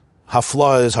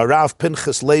 Haflah is Harav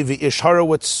Pinchas Levi Ish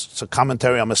Horowitz. It's a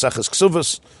commentary on Maseches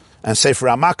Ksuvos and Sefer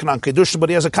HaMakna on Kedusha, but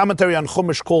he has a commentary on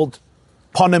Chumash called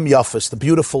Panim Yafis, the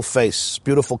beautiful face,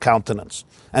 beautiful countenance.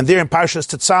 And there in Parshas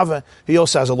Tetzaveh, he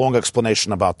also has a long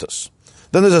explanation about this.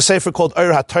 Then there's a sefer called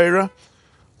Or HaTorah,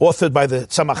 authored by the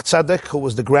Tzemach Tzedek, who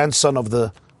was the grandson of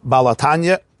the Baal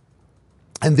HaTanya.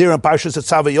 And there in Parshas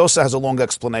Tetzaveh, he also has a long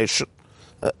explanation.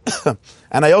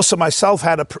 And I also myself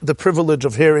had the privilege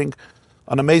of hearing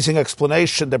an amazing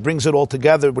explanation that brings it all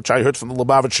together, which I heard from the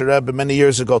Lubavitcher Rebbe many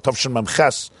years ago, Tavshin Mem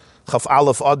Ches, Chaf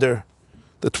Aleph Adar,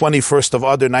 the 21st of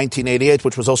Adar, 1988,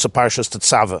 which was also Parshas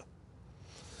Tetzaveh.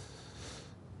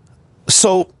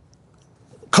 So,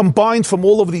 combined from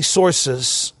all of these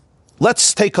sources,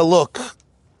 let's take a look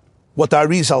what the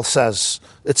Arizal says.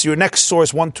 It's your next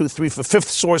source, 1, 2, 3, for 5th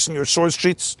source in your source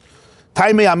sheets.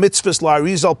 Taimei HaMitzvahs La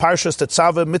Arizal, Parshas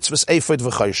Tetzaveh, Mitzvahs Ephod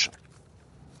V'choshen.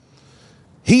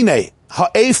 Hine,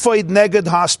 ha'ephod neged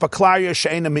ha'aspaklaria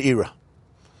she'ena me'ira.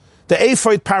 The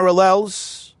ephod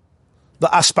parallels the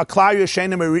aspaklaria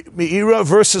she'ena me'ira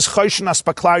versus choshen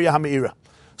aspaklaria ha'me'ira.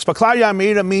 Aspaklaria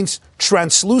ha'me'ira means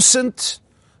translucent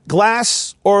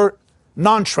glass or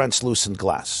non-translucent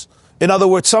glass. In other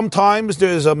words, sometimes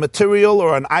there is a material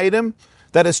or an item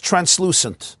that is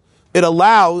translucent. it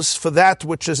allows for that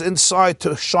which is inside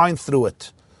to shine through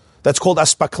it. That's called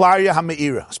aspaklaria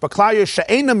ha'me'ira. Aspaklaria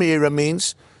she'ena me'ira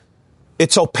means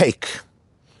it's opaque.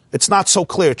 It's not so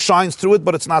clear. It shines through it,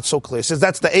 but it's not so clear. It says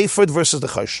that's the ephod versus the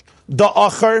choshen. The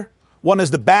acher, one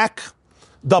is the back.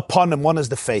 The panim, one is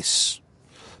the face.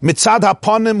 Mitzad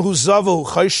hapanim hu zava hu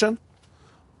choshen.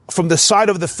 From the side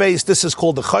of the face, this is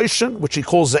called the choshen, which he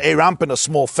calls the erampin, a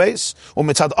small face. Or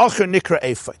mitzad acher nikra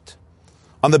ephod.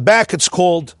 On the back, it's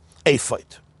called ephod.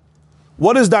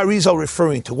 What is the Arizal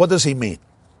referring to? What does he mean?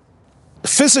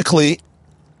 Physically,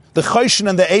 the choshen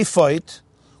and the ephod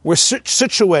were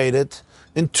situated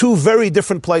in two very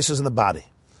different places in the body.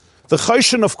 The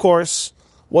choshen, of course,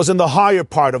 was in the higher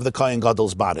part of the Kohen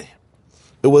Gadol's body.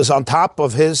 It was on top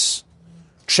of his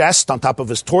chest, on top of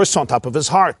his torso, on top of his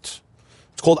heart.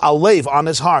 It's called alev, on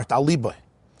his heart, aliboy.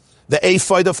 The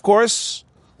ephod, of course,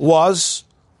 was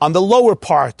on the lower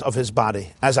part of his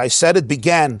body. As I said, it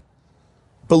began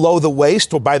below the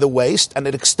waist or by the waist, and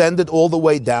it extended all the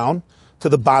way down to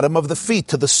the bottom of the feet,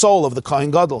 to the sole of the Kohen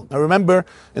Gadol. Now remember,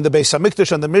 in the Beis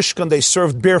HaMikdash and the Mishkan, they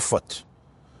served barefoot.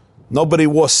 Nobody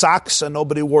wore socks and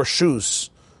nobody wore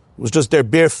shoes. It was just their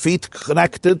bare feet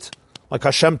connected. Like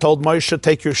Hashem told Moshe,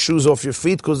 take your shoes off your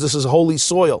feet because this is holy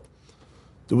soil.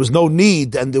 There was no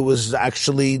need, and it was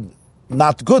actually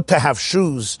not good to have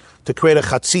shoes to create a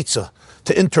chatzitza,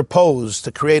 to interpose,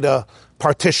 to create a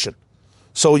partition.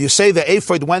 So you say the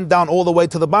ephod went down all the way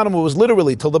to the bottom. It was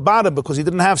literally till the bottom because he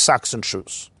didn't have socks and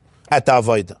shoes at the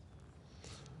avodah.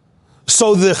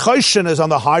 So the choshen is on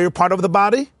the higher part of the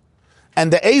body,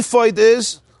 and the ephod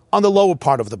is on the lower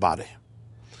part of the body.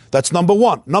 That's number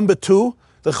one. Number two,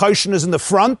 the choshen is in the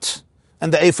front,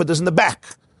 and the ephod is in the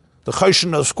back. The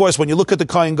choshen, of course, when you look at the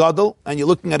Kohen Gadol and you're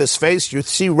looking at his face, you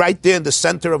see right there in the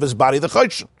center of his body the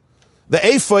choshen. The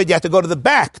ephod, you have to go to the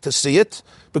back to see it,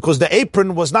 because the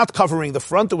apron was not covering the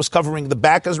front, it was covering the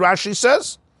back, as Rashi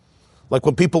says. Like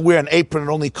when people wear an apron, it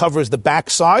only covers the back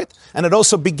side, and it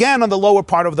also began on the lower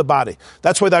part of the body.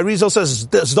 That's why the Arizal says,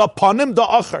 the panim, the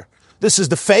acher. This is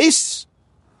the face,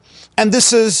 and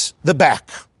this is the back.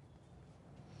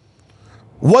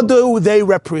 What do they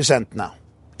represent now?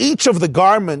 Each of the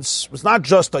garments was not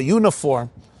just a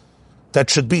uniform that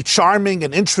should be charming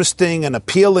and interesting and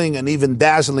appealing and even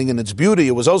dazzling in its beauty.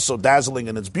 It was also dazzling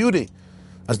in its beauty.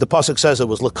 As the pasuk says, it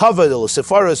was lekavod, it was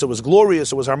sefaris, it was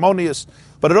glorious, it was harmonious,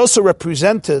 but it also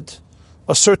represented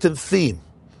a certain theme,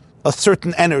 a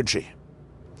certain energy.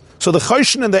 So the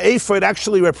choshen and the ephod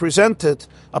actually represented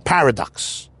a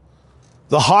paradox.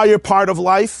 The higher part of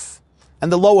life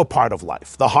and the lower part of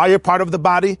life. The higher part of the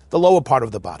body, the lower part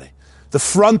of the body. The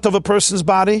front of a person's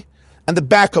body and the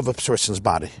back of a person's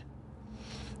body.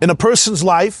 In a person's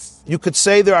life, you could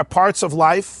say there are parts of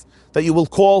life that you will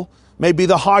call maybe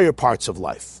the higher parts of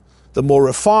life. The more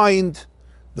refined,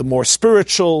 the more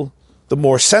spiritual, the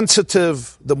more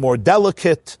sensitive, the more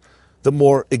delicate, the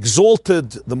more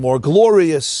exalted, the more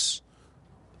glorious,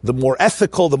 the more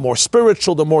ethical, the more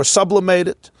spiritual, the more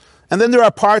sublimated. And then there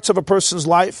are parts of a person's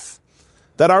life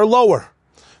that are lower.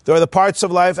 There are the parts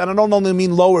of life, and I don't only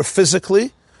mean lower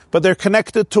physically, but they're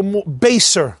connected to more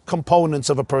baser components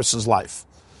of a person's life.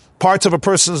 Parts of a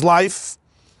person's life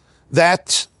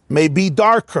that may be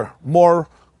darker, more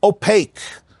opaque,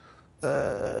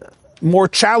 more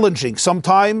challenging,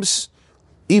 sometimes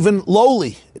even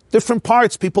lowly. Different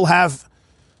parts people have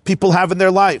in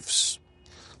their lives.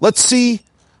 Let's see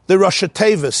the Rosh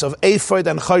Tevis of ephod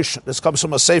and choshen. This comes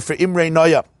from a sefer Imrei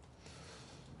Noya.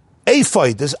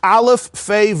 Ephod is Aleph,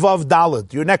 Fei, Vav,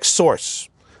 Daled, your next source.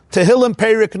 Tehillim,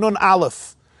 Perik, Nun,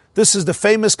 Aleph. This is the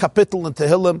famous kapitel in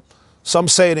Tehillim. Some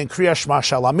say it in Kriya Shema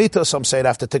Shalamita, some say it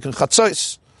after Tikkun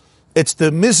Chatzos. It's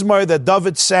the mizmor that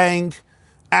David sang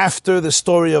after the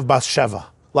story of Bathsheba.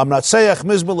 Lamnatseach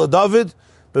mizmor LeDavid,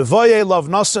 bevoye lav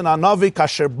nasan anavi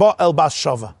kasher ba el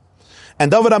Bathsheba. And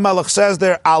David HaMelech says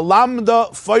there, Alamda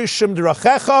foishim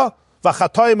drachecha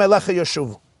v'chatoim elecha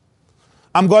yeshuvu.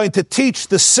 I'm going to teach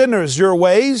the sinners your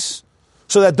ways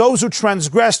so that those who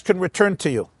transgressed can return to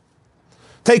you.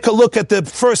 Take a look at the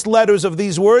first letters of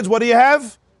these words. What do you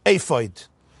have? Ephod.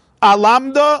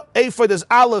 Alamda, ephod is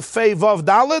Aleph, Fei, Vav,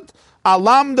 Daled.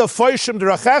 Alamda, Foishim,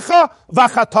 Drachecha,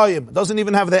 Vachatayim. Doesn't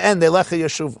even have the end, Elecha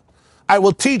Yeshuva. I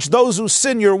will teach those who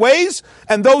sin your ways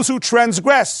and those who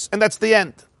transgress. And that's the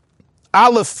end.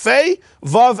 Aleph, Fei,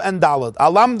 Vav, and Daled.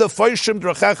 Alamda, Foishim,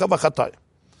 Drachecha, Vachatayim.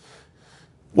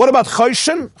 What about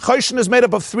Choshen? Choshen is made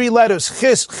up of three letters,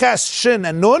 Chis, Ches, Shin,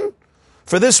 and Nun.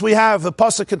 For this we have the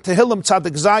pasuk in Tehillim,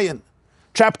 Tzadik Zayin,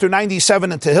 chapter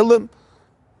 97 in Tehillim.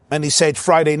 And he said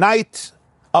Friday night,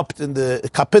 up in the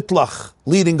Kapitlach,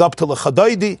 leading up to the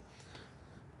Chadaydi.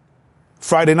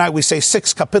 Friday night we say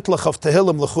 6 kapitlach of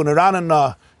Tehillim,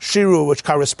 L'chunaran Shiru, which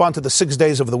correspond to the 6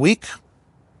 days of the week.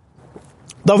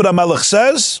 David HaMelech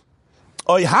says,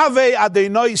 Oy have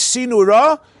Adonai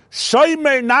sinura,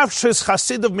 shoymer nafshes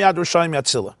chasidav miad rishayim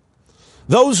yatzila.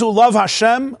 Those who love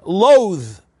Hashem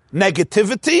loathe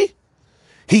negativity.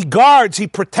 He guards, he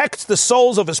protects the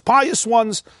souls of his pious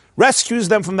ones, rescues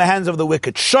them from the hands of the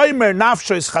wicked. Shoymer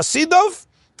nafshes chasidav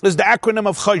is the acronym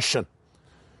of Choshen.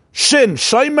 Shin,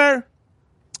 shoymer,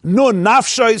 nun,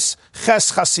 nafshes,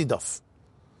 ches chasidav.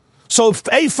 So if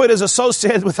Ephod is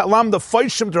associated with Alam the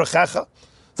Foishim Drachecha,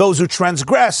 those who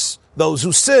transgress, those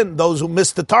who sin, those who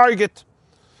miss the target,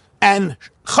 and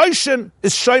Choshen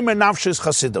is Shomer Nafshis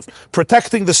Chasidav,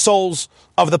 protecting the souls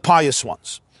of the pious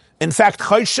ones. In fact,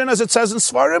 Choshen, as it says in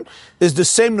Svarim, is the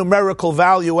same numerical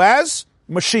value as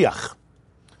Mashiach.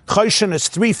 Choshen is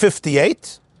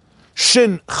 358,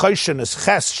 Shin Choshen is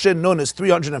Ches, Shin Nun is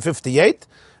 358,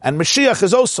 and Mashiach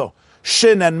is also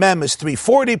Shin and Mem is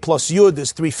 340, plus Yud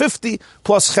is 350,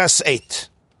 plus Ches 8.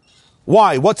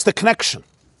 Why? What's the connection?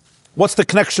 What's the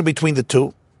connection between the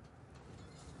two?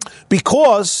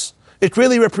 Because it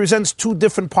really represents two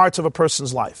different parts of a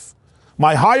person's life.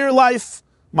 My higher life,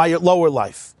 my lower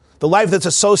life. The life that's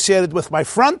associated with my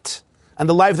front, and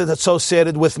the life that's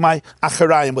associated with my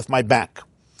acharayim, with my back.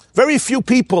 Very few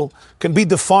people can be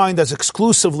defined as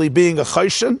exclusively being a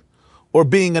Choshen or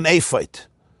being an Ephod.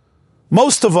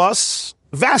 Most of us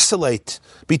vacillate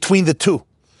between the two.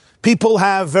 People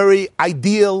have very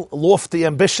ideal, lofty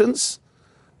ambitions,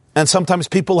 and sometimes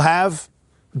people have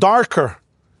darker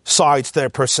sides to their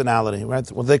personality, right?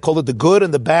 Well, they call it the good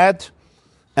and the bad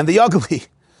and the ugly.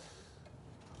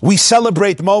 We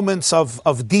celebrate moments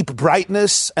of deep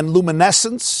brightness and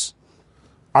luminescence.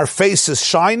 Our face is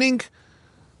shining,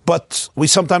 but we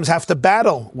sometimes have to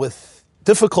battle with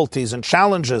difficulties and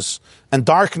challenges and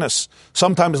darkness.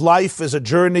 Sometimes life is a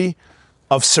journey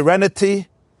of serenity,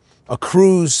 a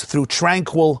cruise through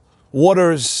tranquil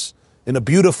waters in a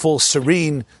beautiful,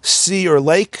 serene sea or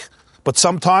lake. But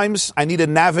sometimes I need to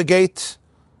navigate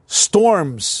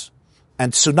storms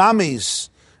and tsunamis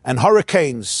and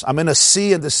hurricanes. I'm in a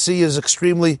sea and the sea is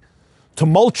extremely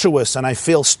tumultuous and I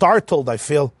feel startled, I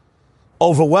feel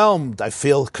overwhelmed, I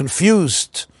feel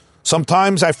confused.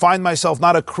 Sometimes I find myself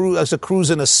not as a cruise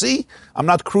in a sea. I'm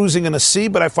not cruising in a sea,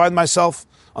 but I find myself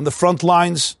on the front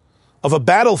lines of a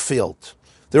battlefield.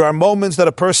 There are moments that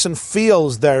a person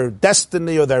feels their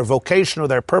destiny or their vocation or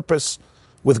their purpose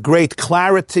with great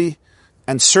clarity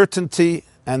and certainty,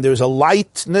 and there's a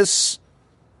lightness,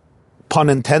 pun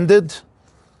intended.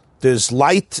 There's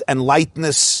light and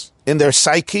lightness in their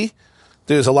psyche.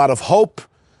 There's a lot of hope.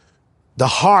 The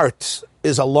heart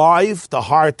is alive. The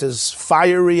heart is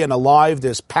fiery and alive.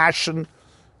 There's passion.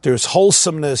 There's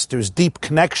wholesomeness. There's deep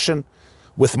connection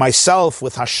with myself,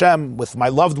 with Hashem, with my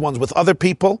loved ones, with other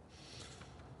people.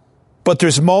 But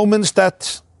there's moments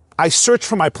that I search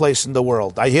for my place in the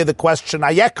world. I hear the question,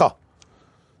 Ayeka,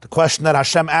 the question that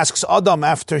Hashem asks Adam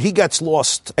after he gets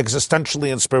lost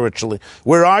existentially and spiritually.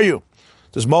 Where are you?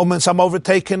 There's moments I'm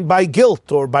overtaken by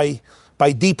guilt or by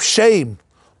deep shame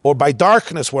or by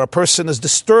darkness, where a person is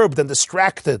disturbed and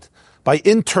distracted by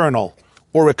internal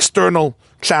or external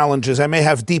challenges. I may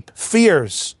have deep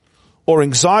fears or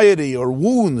anxiety or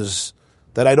wounds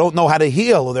that I don't know how to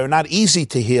heal, or they're not easy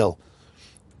to heal.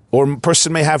 Or a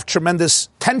person may have tremendous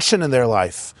tension in their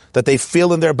life that they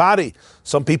feel in their body.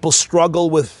 Some people struggle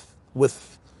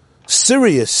with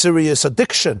serious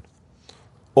addiction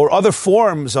or other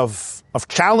forms of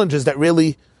challenges that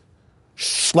really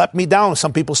schlep me down.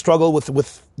 Some people struggle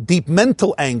with deep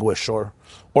mental anguish or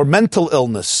mental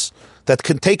illness that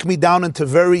can take me down into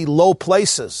very low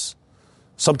places.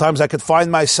 Sometimes I could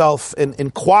find myself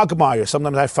in quagmire.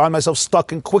 Sometimes I find myself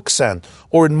stuck in quicksand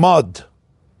or in mud.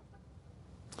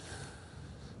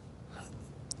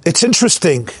 It's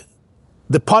interesting.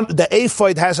 The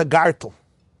ephod has a gartel.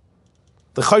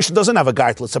 The choshen doesn't have a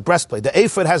gartel. It's a breastplate. The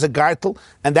ephod has a gartel,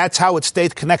 and that's how it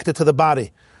stayed connected to the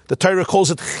body. The Torah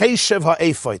calls it cheshev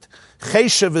ha-ephod.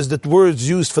 Cheshev is the word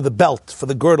used for the belt, for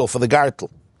the girdle, for the gartel.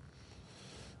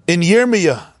 In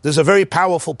Yirmiyah, there's a very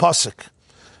powerful pasuk.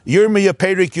 Yirmiyah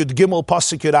Perik Yud Gimel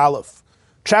pasuk Yud Aleph.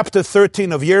 Chapter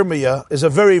 13 of Yirmiyah is a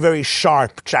very, very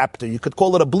sharp chapter. You could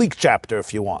call it a bleak chapter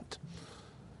if you want.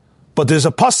 But there's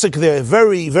a pasuk there, a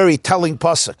very, very telling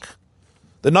pasuk.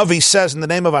 The Navi says in the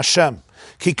name of Hashem,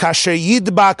 Ki kasher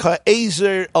yidbak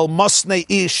ha'ezer al masnei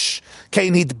ish,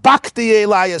 kein hidbakti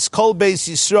elai es kol beis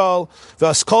Yisrael,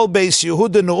 ve'as kol beis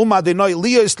Yehuda nu'um adinoi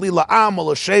liyos li la'am ol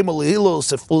Hashem ol hilo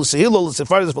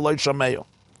l'sefaris v'loy shameyo.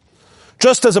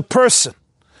 Just as a person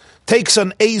takes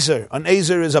an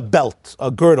ezer is a belt, a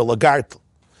girdle, a gartel,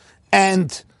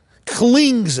 and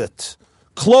clings it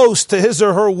close to his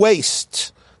or her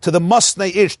waist, to the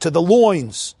masnei ish, to the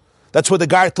loins. That's what the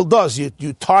gartel does.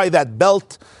 You tie that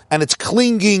belt, and it's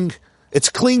clinging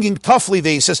toughly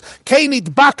there. He says,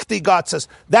 Kainit Bhakti, God says,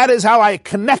 that is how I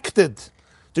connected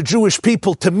the Jewish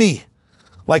people to me,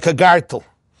 like a gartel.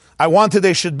 I wanted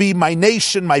they should be my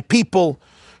nation, my people,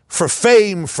 for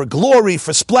fame, for glory,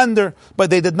 for splendor, but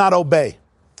they did not obey.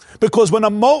 Because when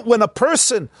a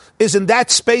person is in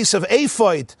that space of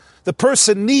ephod, the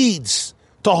person needs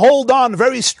to hold on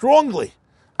very strongly.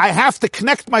 I have to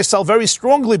connect myself very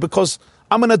strongly because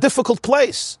I'm in a difficult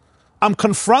place. I'm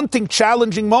confronting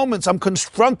challenging moments. I'm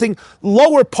confronting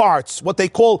lower parts, what they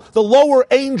call the lower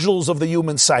angels of the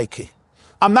human psyche.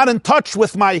 I'm not in touch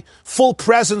with my full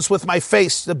presence, with my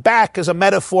face. The back is a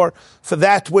metaphor for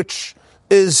that which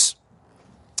is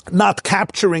not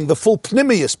capturing the full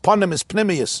pnimius, ponimus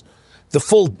pnimius, the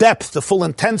full depth, the full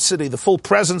intensity, the full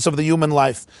presence of the human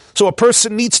life. So a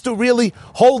person needs to really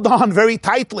hold on very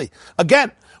tightly.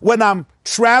 Again, when I'm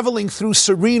traveling through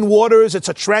serene waters, it's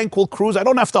a tranquil cruise, I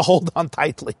don't have to hold on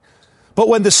tightly. But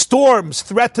when the storms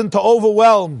threaten to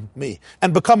overwhelm me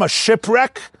and become a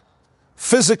shipwreck,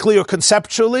 physically or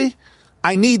conceptually,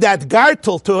 I need that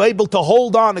gartel to be able to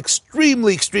hold on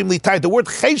extremely, extremely tight. The word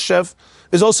cheshev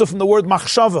is also from the word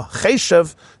machshava.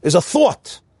 Cheshev is a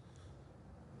thought.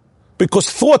 Because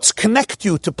thoughts connect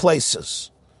you to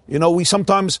places. You know, we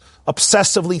sometimes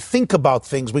obsessively think about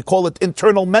things. We call it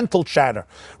internal mental chatter.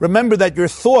 Remember that your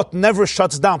thought never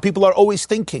shuts down. People are always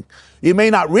thinking. You may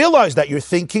not realize that you're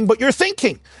thinking, but you're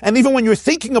thinking. And even when you're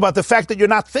thinking about the fact that you're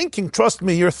not thinking, trust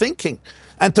me, you're thinking.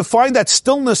 And to find that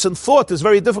stillness in thought is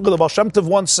very difficult. Baal Shem Tov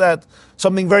once said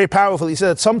something very powerful. He said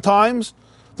that sometimes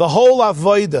the whole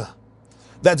avodah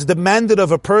that's demanded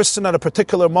of a person at a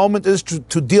particular moment is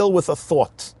to deal with a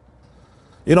thought.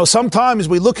 You know, sometimes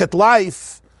we look at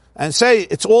life and say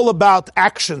it's all about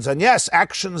actions. And yes,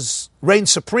 actions reign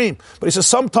supreme. But he says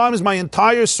sometimes my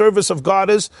entire service of God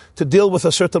is to deal with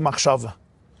a certain machshava.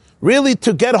 Really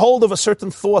to get hold of a certain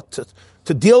thought,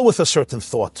 to deal with a certain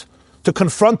thought, to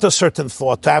confront a certain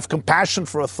thought, to have compassion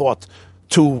for a thought,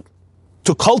 to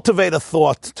cultivate a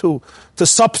thought, to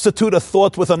substitute a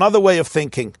thought with another way of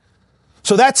thinking.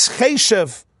 So that's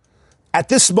cheshev. At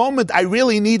this moment, I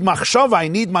really need machshava. I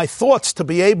need my thoughts to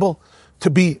be able to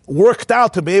be worked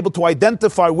out, to be able to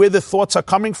identify where the thoughts are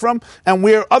coming from and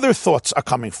where other thoughts are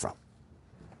coming from.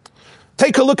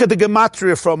 Take a look at the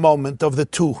gematria for a moment of the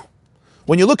two.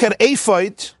 When you look at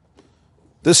ephod,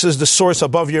 this is the source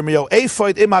above Yirmiyahu.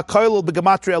 Ephod im hakoilel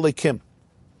begematria elikim.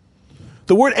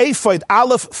 The word ephod,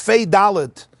 aleph, fei,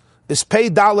 daled, is pei,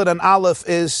 daled, and aleph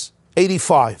is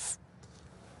 85.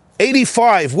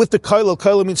 85 with the koilel.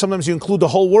 Koilel means sometimes you include the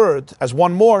whole word as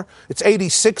one more. It's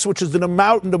 86, which is the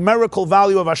numerical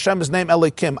value of Hashem's name,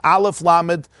 Elikim. Aleph,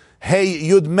 Lamed, Hey,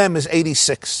 Yud, Mem is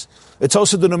 86. It's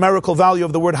also the numerical value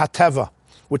of the word Hateva,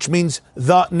 which means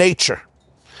the nature.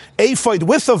 Ephod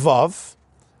with a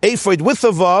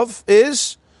Vav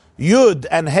is Yud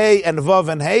and Hey and Vav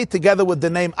and Hey together with the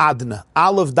name Adna.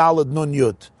 Aleph, Daled, Nun,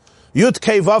 Yud. Yud,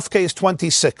 Kei, Vav, Kei is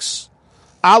 26.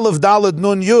 Aleph, Daled,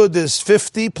 Nun, Yud is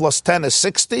 50, plus 10 is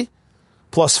 60,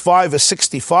 plus 5 is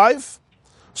 65.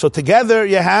 So together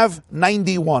you have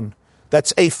 91.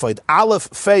 That's ephod. Aleph,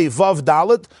 Fei, Vav,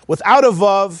 Daled. Without a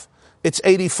Vav, it's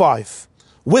 85.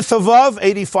 With a Vav,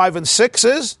 85 and 6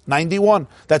 is 91.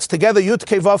 That's together Yud,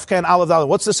 Kei, Vav, Kei, and Aleph, Daled.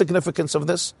 What's the significance of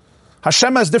this?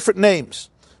 Hashem has different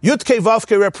names. Yud, Kei, Vav,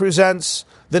 Kei represents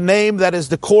the name that is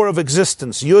the core of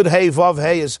existence. Yud, Hey, Vav,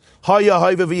 Hey is Haya,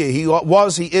 Hay, V'Viyeh. He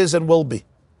was, he is, and will be.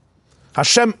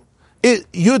 Hashem,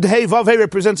 Yud, Hey, Vav, Hey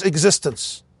represents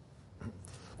existence.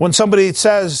 When somebody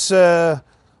says,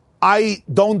 I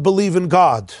don't believe in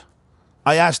God,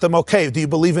 I ask them, okay, do you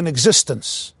believe in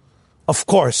existence? Of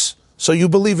course. So you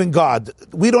believe in God.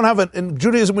 We don't have in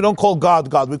Judaism, we don't call God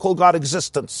God. We call God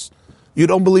existence. You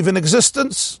don't believe in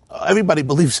existence? Everybody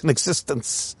believes in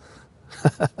existence.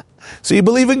 So you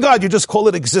believe in God, you just call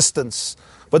it existence.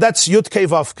 But that's Yud, Kei,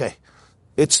 Vav, Kei.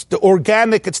 It's the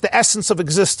organic, it's the essence of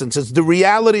existence. It's the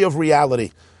reality of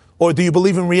reality. Or do you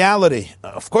believe in reality?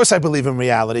 Of course I believe in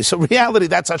reality. So reality,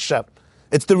 that's Hashem.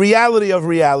 It's the reality of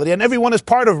reality. And everyone is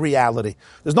part of reality.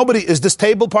 There's nobody, is this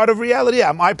table part of reality?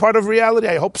 Am I part of reality?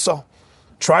 I hope so.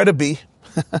 Try to be.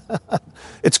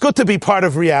 It's good to be part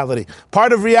of reality.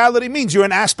 Part of reality means you're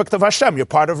an aspect of Hashem. You're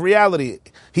part of reality.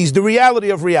 He's the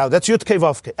reality of reality. That's Yud, Kei,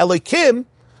 Vav, Kei. Elikim,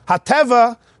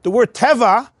 HaTeva, the word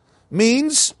Teva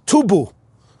means tubu.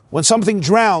 When something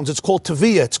drowns, it's called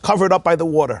teviyah. It's covered up by the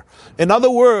water. In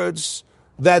other words,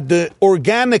 that the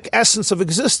organic essence of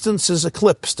existence is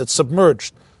eclipsed. It's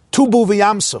submerged. Tubu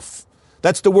v'yamsuf.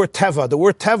 That's the word teva. The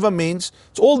word teva means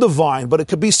it's all divine, but it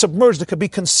could be submerged, it could be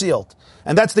concealed.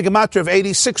 And that's the gematria of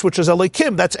 86, which is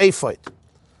Elokim. That's Ephod.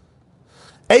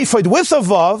 Ephod with a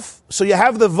vav, so you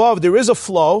have the vav, there is a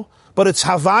flow, but it's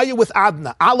Havaya with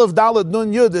Adna. Aleph Daled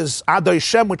Nun Yud is Adai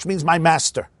Shem, which means my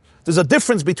master. There's a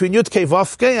difference between Yud Kei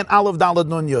Vav Kei and Aleph Daled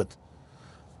Nun Yud.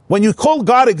 When you call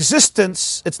God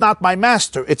existence, it's not my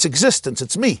master, it's existence,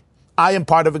 it's me. I am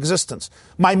part of existence.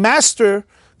 My master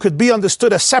could be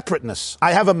understood as separateness.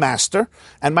 I have a master,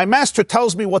 and my master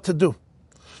tells me what to do.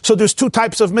 So there's two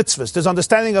types of mitzvahs. There's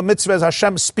understanding of mitzvah as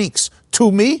Hashem speaks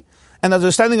to me, and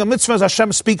understanding of mitzvah as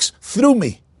Hashem speaks through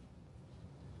me.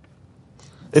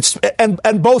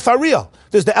 And both are real.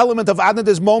 There's the element of Adna,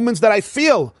 there's moments that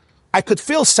I could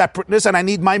feel separateness, and I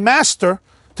need my master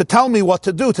to tell me what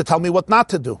to do, to tell me what not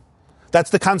to do. That's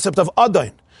the concept of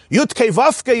Adain. Yud Kei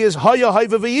Vav Kei is Haya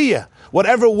Hayva V'yiyah.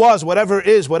 Whatever was, whatever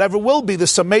is, whatever will be, the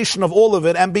summation of all of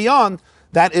it and beyond,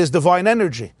 that is divine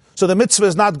energy. So the mitzvah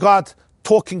is not God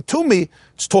talking to me,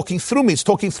 it's talking through me, it's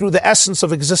talking through the essence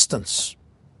of existence.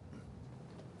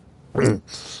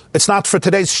 It's not for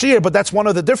today's shir, but that's one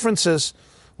of the differences,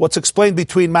 what's explained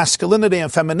between masculinity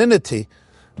and femininity.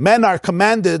 Men are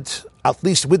commanded, at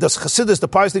least with us Chassidus, the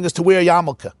pious thing is to wear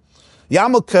yarmulke.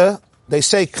 Yarmulke, they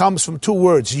say, comes from two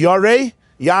words, yareh,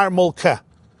 yarmulke.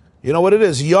 You know what it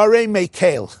is? Yareh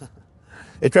mekel.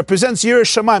 It represents Yireh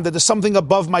Shamayim, that there's something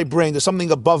above my brain, there's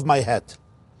something above my head.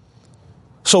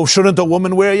 So shouldn't a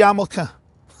woman wear a yarmulke?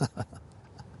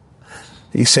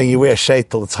 He's saying you wear a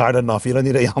sheitel, it's hard enough. You don't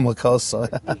need a yarmulke also.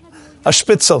 A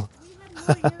spitzel.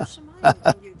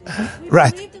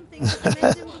 Right.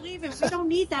 We don't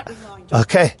need that reminder.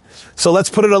 Okay. So let's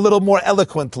put it a little more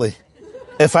eloquently,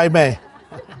 if I may.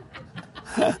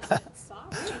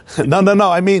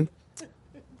 No. I mean,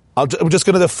 I'm just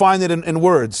going to define it in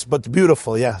words, but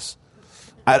beautiful, yes.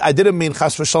 I didn't mean,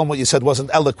 chas v'shalom, what you said wasn't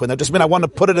eloquent. I just mean I want to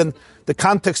put it in the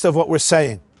context of what we're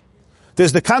saying.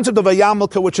 There's the concept of a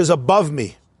yarmulke, which is above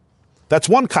me. That's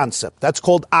one concept. That's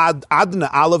called Adna,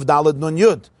 Aleph Daled Nun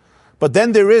Yud. But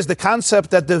then there is the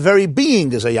concept that the very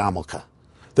being is a yarmulke.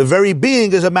 The very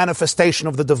being is a manifestation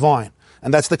of the divine.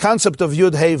 And that's the concept of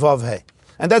Yud Hey Vav Hey.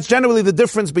 And that's generally the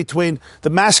difference between the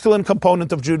masculine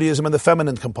component of Judaism and the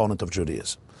feminine component of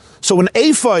Judaism. So an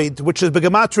Ephod, which is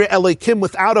Begematria Elokim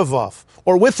without a Vav,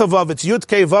 or with a Vav, it's Yud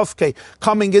Kei Vav Kei,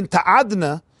 coming into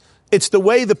Adna, it's the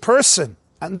way the person,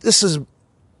 and this is on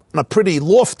a pretty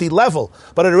lofty level,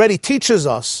 but it already teaches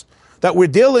us that we're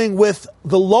dealing with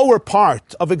the lower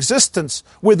part of existence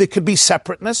where there could be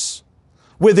separateness,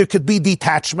 where there could be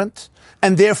detachment,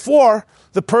 and therefore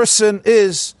the person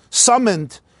is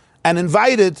summoned and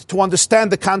invited to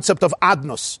understand the concept of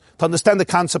adnos, to understand the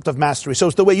concept of mastery. So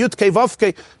it's the way Yud Kei Vav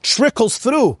Kei trickles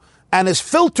through and is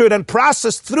filtered and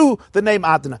processed through the name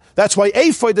Adna. That's why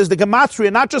Ephod is the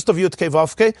gematria not just of Yud Kei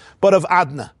Vav Kei, but of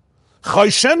Adna.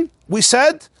 Choshen, we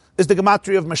said, is the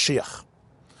gematria of Mashiach.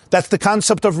 That's the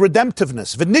concept of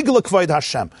redemptiveness. V'nigla kvoid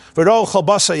Hashem. V'ro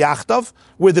chalbasa yachtav,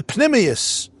 where the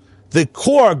pnimius, the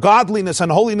core godliness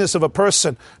and holiness of a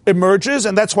person emerges,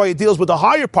 and that's why it deals with the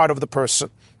higher part of the person,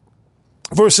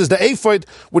 versus the Ephod,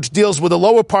 which deals with the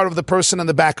lower part of the person and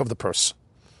the back of the person.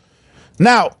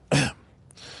 Now,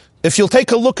 if you'll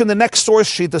take a look in the next source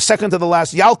sheet, the second to the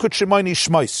last, Yalkut Shimoini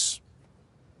Shmois.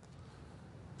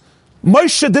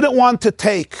 Moshe didn't want to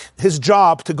take his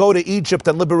job to go to Egypt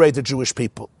and liberate the Jewish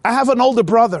people. I have an older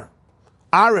brother,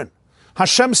 Aaron.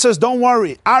 Hashem says, don't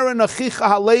worry, Aaron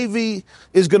Achicha Halevi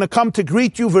is going to come to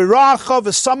greet you, V'racha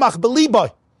v'samach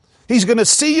b'liboy. He's going to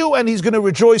see you and he's going to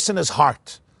rejoice in his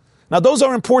heart. Now those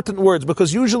are important words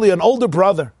because usually an older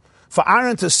brother, for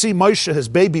Aaron to see Moshe, his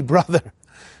baby brother,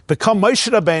 become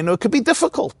Moshe Rabbeinu, it could be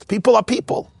difficult. People are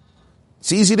people.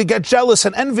 It's easy to get jealous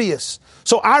and envious.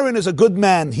 So Aaron is a good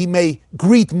man. He may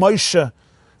greet Moshe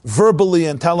verbally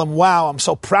and tell him, wow, I'm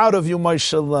so proud of you,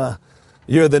 Moshe.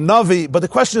 You're the Navi. But the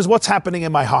question is, what's happening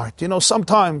in my heart? You know,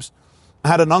 sometimes I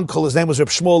had an uncle, his name was Reb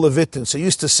Shmuel Levitin. So he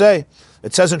used to say,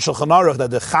 it says in Shulchan Aruch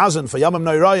that the Chazan for Yamim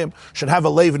Noirayim should have a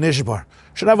Lev Nishbar,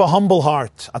 should have a humble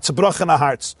heart, a tzibroch in our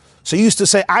hearts. So he used to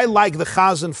say, I like the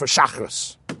Chazan for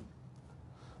Shachris.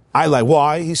 I like,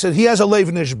 why? He said, he has a Lev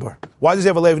Nishbar. Why does he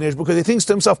have a Lev Nishbar? Because he thinks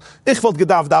to himself, Ich wollte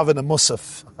gedav David a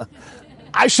Musaf.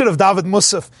 I should have David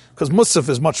Musaf, because Musaf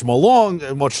is much longer,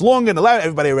 and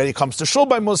everybody already comes to Shul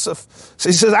by Musaf. So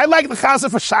he says, I like the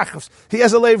Chazan for Shachris. He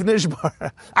has a Lev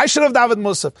Nishbar. I should have David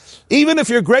Musaf. Even if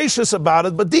you're gracious about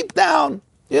it, but deep down,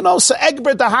 you know, so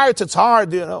Egbert the heart, it's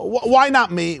hard, you know. Why not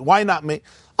me? Why not me?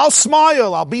 I'll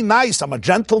smile, I'll be nice, I'm a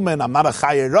gentleman, I'm not a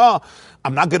chayirah.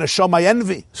 I'm not going to show my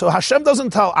envy. So Hashem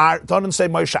doesn't say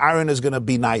Moshe Aaron is going to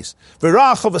be nice.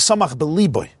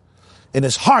 In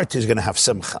his heart, he's going to have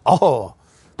simcha. Oh,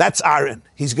 that's Aaron.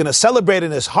 He's going to celebrate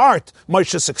in his heart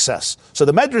Moshe's success. So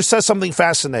the Medrash says something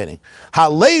fascinating.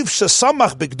 Halev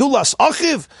shesamach b'gdulas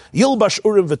achiv yilbash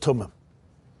urim v'tumim.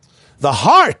 The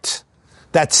heart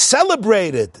that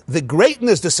celebrated the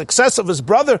greatness, the success of his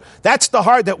brother, that's the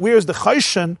heart that wears the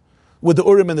choshen with the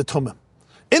urim and the tumim.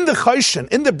 In the choshen,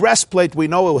 in the breastplate, we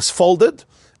know it was folded,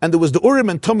 and there was the urim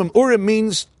and tumim. Urim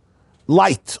means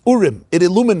light. Urim, it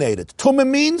illuminated.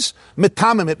 Tumim means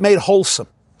mitamim, it made wholesome.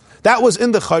 That was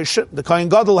in the choshen. The Kohen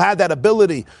Gadol had that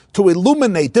ability to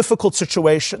illuminate difficult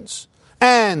situations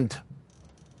and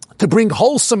to bring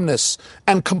wholesomeness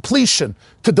and completion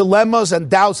to dilemmas and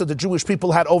doubts that the Jewish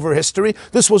people had over history.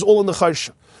 This was all in the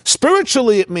choshen.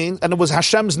 Spiritually, it means, and it was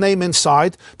Hashem's name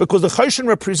inside, because the choshen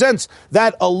represents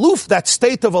that that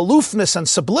state of aloofness and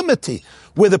sublimity,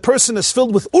 where the person is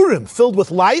filled with urim, filled with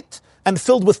light, and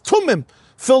filled with tumim,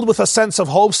 filled with a sense of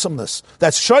wholesomeness.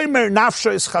 That's shomer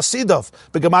nafsho is chasidov,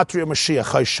 begematria Mashiach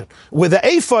choshen, where the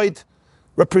ephod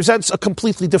represents a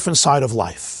completely different side of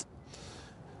life.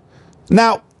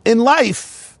 Now, in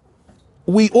life,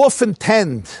 we often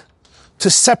tend to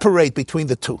separate between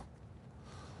the two.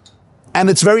 And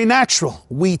it's very natural.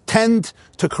 We tend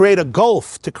to create a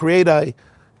gulf, to create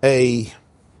a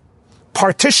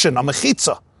partition, a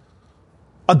mechitza,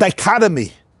 a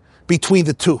dichotomy between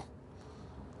the two.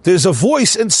 There's a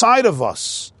voice inside of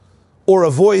us, or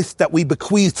a voice that we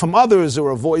bequeath from others,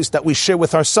 or a voice that we share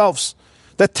with ourselves,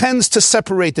 that tends to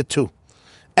separate the two.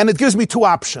 And it gives me two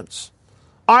options.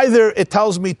 Either it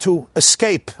tells me to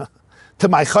escape to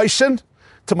my choshen,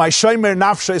 to my shomer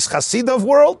nafshes chasidov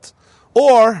world,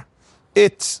 or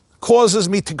it causes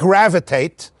me to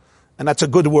gravitate, and that's a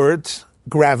good word,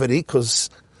 gravity, because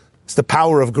it's the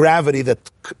power of gravity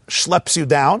that schleps you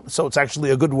down, so it's actually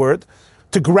a good word,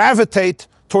 to gravitate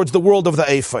towards the world of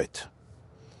the ephod.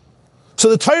 So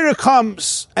the Torah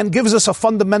comes and gives us a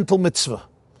fundamental mitzvah.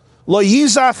 Lo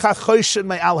yizach ha-choshen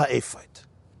me'al ha-ephod.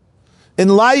 In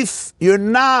life, you're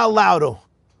not allowed to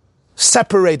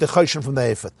separate the choshen from the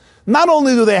ephod. Not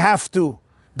only do they have to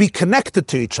be connected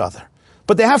to each other,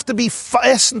 but they have to be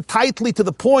fastened tightly to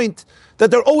the point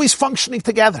that they're always functioning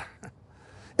together.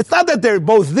 It's not that they're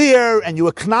both there and you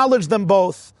acknowledge them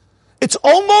both. It's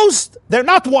almost, they're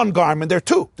not one garment, they're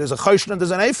two. There's a choshen and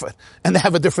there's an ephod. And they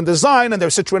have a different design and they're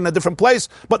situated in a different place.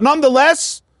 But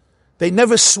nonetheless, they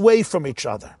never sway from each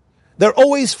other. They're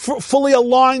always fully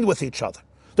aligned with each other.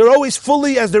 They're always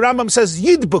fully, as the Rambam says,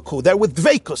 yidbuku. They're with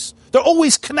dveikus. They're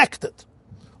always connected.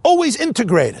 Always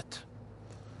integrated.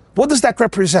 What does that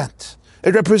represent?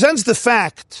 It represents the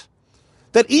fact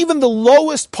that even the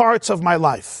lowest parts of my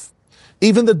life,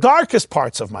 even the darkest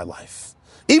parts of my life,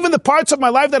 even the parts of my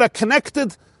life that are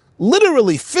connected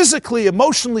literally, physically,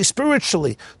 emotionally,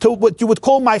 spiritually, to what you would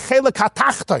call my chelek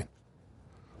hatachton,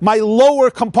 my lower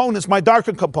components, my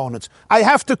darker components, I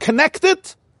have to connect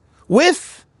it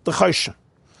with the choshen.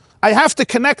 I have to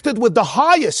connect it with the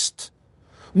highest,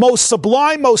 most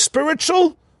sublime, most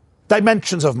spiritual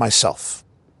dimensions of myself.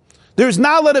 There's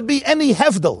not let it be any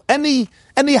hevdel, any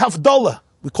havdalah.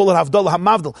 We call it havdalah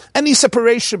hamavdal. Any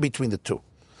separation between the two.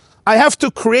 I have to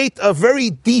create a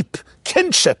very deep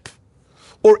kinship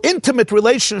or intimate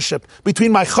relationship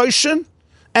between my choshen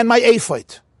and my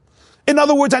ephod. In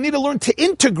other words, I need to learn to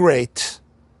integrate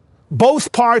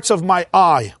both parts of my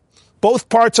I, both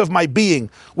parts of my being,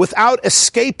 without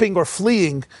escaping or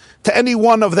fleeing to any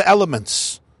one of the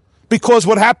elements. Because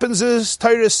what happens is,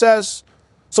 Torah says,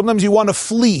 sometimes you want to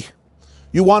flee.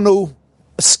 You want to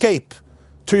escape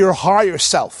to your higher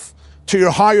self, to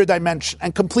your higher dimension,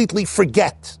 and completely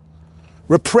forget,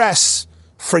 repress,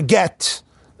 forget,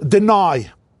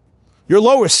 deny your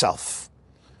lower self.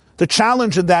 The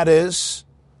challenge in that is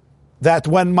that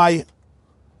when my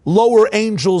lower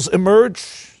angels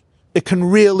emerge, it can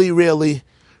really, really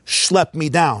schlep me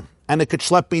down. And it could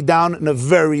schlep me down in a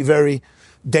very, very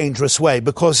dangerous way.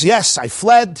 Because yes, I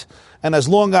fled, and as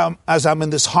long as I'm in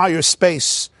this higher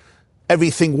space,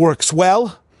 everything works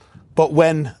well. But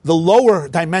when the lower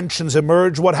dimensions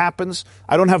emerge, what happens?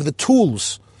 I don't have the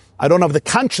tools. I don't have the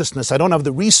consciousness. I don't have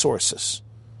the resources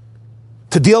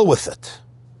to deal with it.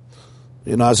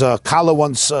 You know, as Kala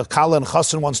and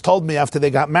Chassan once told me after they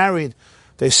got married,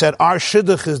 they said, our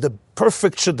shidduch is the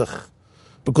perfect shidduch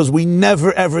because we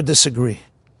never, ever disagree.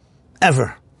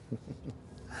 Ever.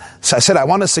 So I said, I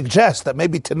want to suggest that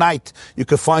maybe tonight you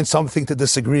could find something to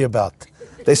disagree about.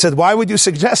 They said, why would you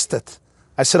suggest it?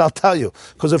 I said, I'll tell you.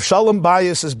 Because if Shalom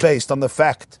Bayis is based on the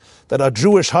fact that a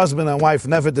Jewish husband and wife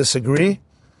never disagree,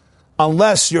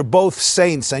 unless you're both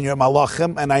saints and you're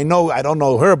malachim, and I don't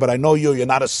know her, but I know you're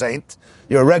not a saint.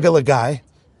 You're a regular guy.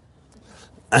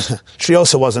 She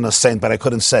also wasn't a saint, but I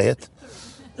couldn't say it.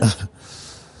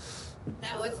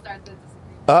 would start the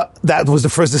disagreement. That was the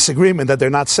first disagreement, that they're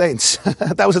not saints.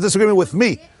 That was a disagreement with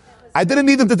me. I didn't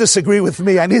need them to disagree with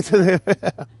me. I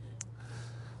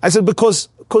said, because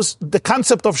the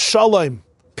concept of shalom,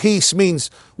 peace, means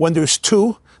when there's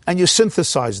two and you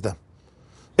synthesize them.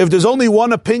 If there's only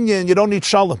one opinion, you don't need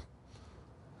shalom.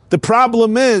 The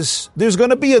problem is, there's going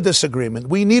to be a disagreement.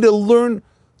 We need to learn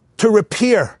to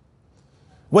repair.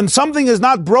 When something is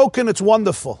not broken, it's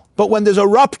wonderful. But when there's a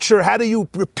rupture, how do you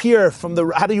repair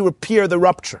the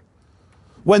rupture?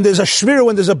 When there's a shvir,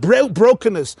 when there's a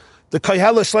brokenness, the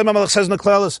Koheles Shlomo Melech says in the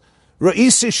Koheles,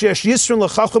 Ra'isi sheyesh yisron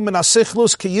l'chacham min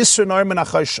ha'sichlus ki yisron or min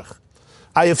ha'choshech.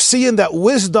 I have seen that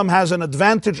wisdom has an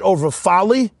advantage over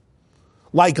folly,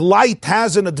 like light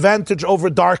has an advantage over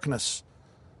darkness.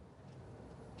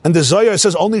 And the Zohar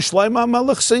says, only Shlomo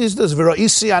Melech says this.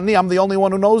 V'ra'isi ani, I'm the only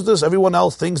one who knows this. Everyone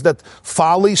else thinks that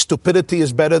folly, stupidity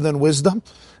is better than wisdom,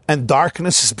 and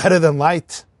darkness is better than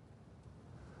light.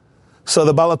 So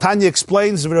the Baal HaTanya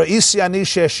explains, V'ra'isi ani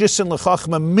sheyesh yisron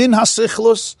l'chacham min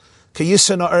ha'sichlus ki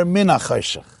yisron or min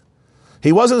ha'choshech.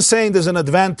 He wasn't saying there's an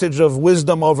advantage of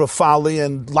wisdom over folly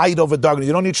and light over darkness.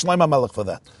 You don't need Shlomo Melech for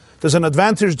that. There's an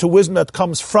advantage to wisdom that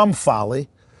comes from folly,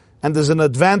 and there's an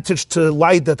advantage to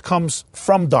light that comes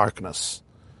from darkness,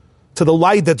 to the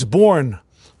light that's born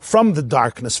from the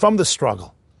darkness, from the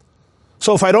struggle.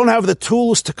 So if I don't have the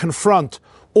tools to confront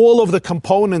all of the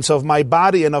components of my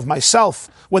body and of myself,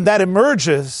 when that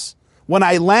emerges, when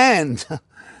I land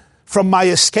from my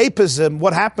escapism,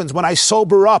 what happens? When I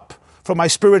sober up from my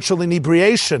spiritual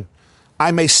inebriation, I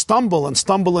may stumble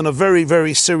in a very,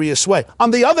 very serious way.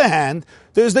 On the other hand,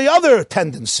 there's the other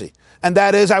tendency, and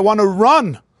that is I want to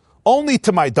run only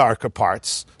to my darker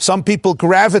parts. Some people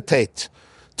gravitate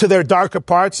to their darker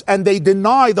parts and they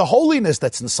deny the holiness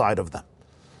that's inside of them.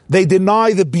 They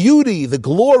deny the beauty, the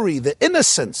glory, the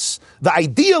innocence, the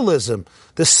idealism,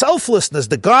 the selflessness,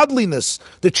 the godliness,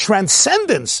 the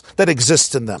transcendence that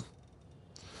exists in them.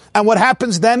 And what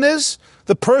happens then is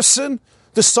the person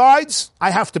decides,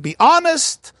 I have to be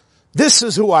honest, this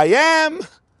is who I am.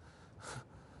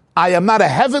 I am not a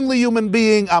heavenly human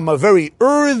being. I'm a very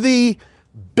earthy,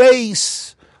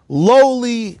 base,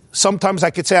 lowly, sometimes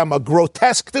I could say I'm a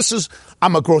grotesque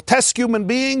human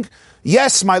being.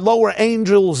 Yes, my lower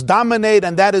angels dominate,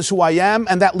 and that is who I am,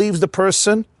 and that leaves the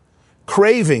person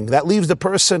craving, that leaves the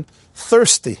person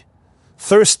thirsty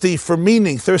for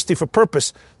meaning, thirsty for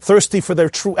purpose, thirsty for their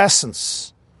true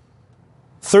essence,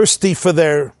 thirsty for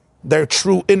their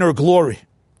true inner glory.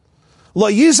 Lo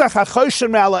yizach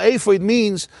ha'choshen me'al ha'ephod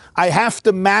means I have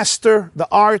to master the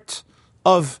art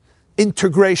of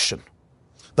integration,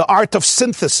 the art of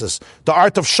synthesis, the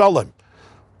art of shalom.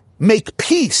 Make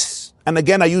peace, and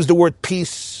again I use the word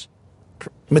peace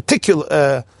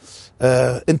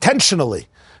intentionally.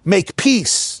 Make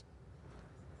peace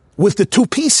with the two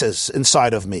pieces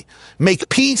inside of me. Make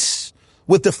peace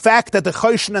with the fact that the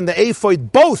choshen and the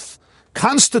ephod both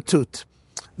constitute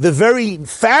the very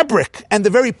fabric and the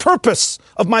very purpose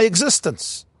of my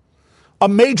existence. A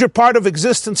major part of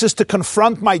existence is to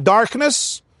confront my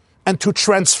darkness and to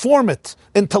transform it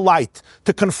into light,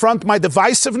 to confront my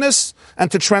divisiveness and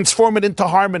to transform it into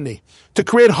harmony, to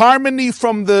create harmony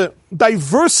from the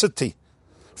diversity,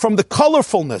 from the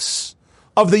colorfulness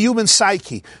of the human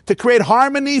psyche, to create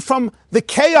harmony from the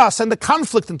chaos and the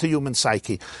conflict into human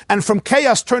psyche, and from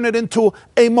chaos turn it into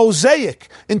a mosaic,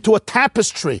 into a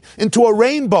tapestry, into a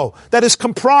rainbow that is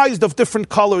comprised of different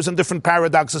colors and different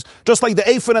paradoxes, just like the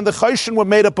ephod and the choshen were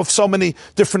made up of so many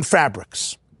different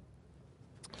fabrics.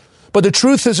 But the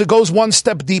truth is, it goes one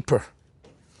step deeper.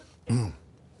 The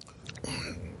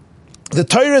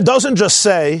Torah doesn't just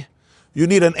say you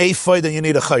need an ephod and you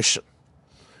need a choshen,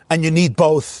 and you need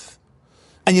both,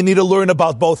 and you need to learn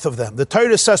about both of them. The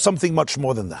Torah says something much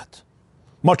more than that,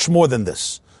 much more than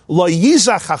this. Lo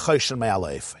yizach ha'choshen me'al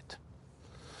ha'ephod.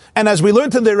 And as we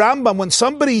learned in the Rambam, when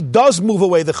somebody does move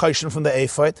away the choshen from the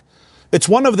ephod, it's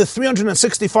one of the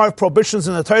 365 prohibitions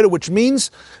in the Torah, which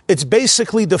means it's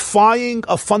basically defying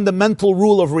a fundamental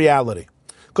rule of reality.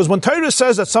 Because when Torah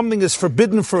says that something is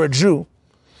forbidden for a Jew,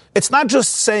 it's not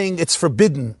just saying it's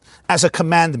forbidden as a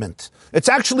commandment. It's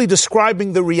actually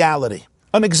describing the reality.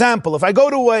 An example, if I go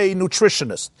to a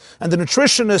nutritionist and the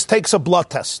nutritionist takes a blood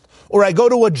test, or I go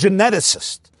to a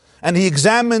geneticist and he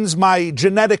examines my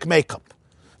genetic makeup,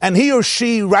 and he or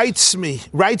she writes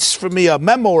for me a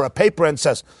memo or a paper and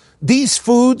says, these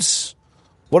foods,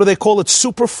 what do they call it?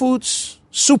 Superfoods?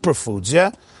 Superfoods, yeah?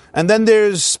 And then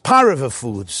there's pareve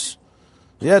foods.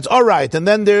 Yeah, it's all right. And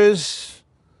then there's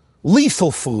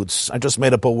lethal foods. I just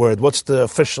made up a word. What's the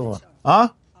official one? Huh?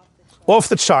 Off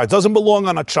the chart. Doesn't belong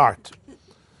on a chart.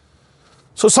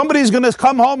 So somebody's going to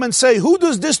come home and say, who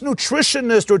does this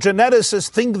nutritionist or geneticist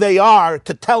think they are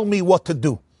to tell me what to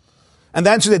do? And the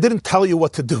answer is they didn't tell you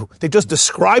what to do. They just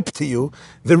described to you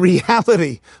the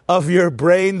reality of your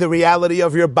brain, the reality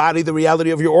of your body, the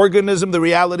reality of your organism, the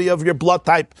reality of your blood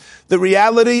type, the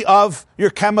reality of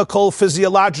your chemical,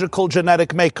 physiological,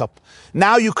 genetic makeup.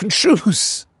 Now you can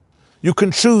choose. You can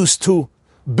choose to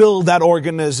build that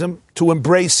organism, to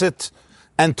embrace it,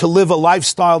 and to live a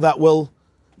lifestyle that will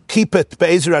keep it,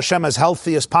 Be'ezer Hashem, as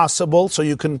healthy as possible, so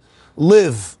you can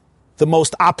live the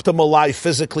most optimal life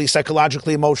physically,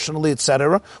 psychologically, emotionally,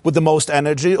 etc., with the most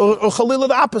energy, or Chalila,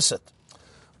 the opposite.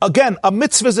 Again, a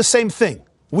mitzvah is the same thing.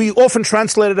 We often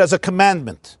translate it as a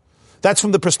commandment. That's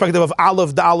from the perspective of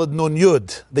Aleph, Daled, Nun,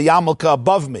 Yud, the Yamalka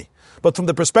above me. But from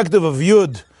the perspective of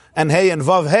Yud and Hey and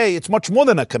Vav Hey, it's much more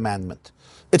than a commandment.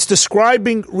 It's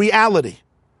describing reality.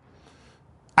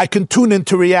 I can tune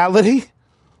into reality,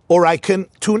 or I can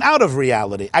tune out of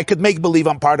reality. I could make believe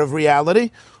I'm part of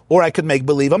reality, or I could make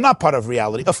believe I'm not part of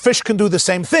reality. A fish can do the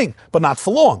same thing, but not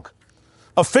for long.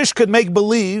 A fish could make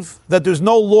believe that there's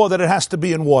no law that it has to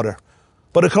be in water,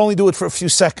 but it can only do it for a few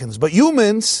seconds. But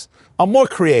humans are more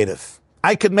creative.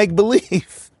 I could make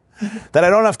believe that I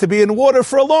don't have to be in water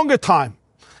for a longer time,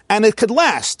 and it could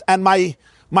last. And my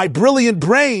brilliant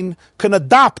brain can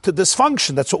adapt to this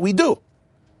function. That's what we do.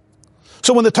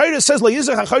 So when the Torah says, there's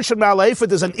an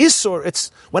isur,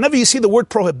 it's, whenever you see the word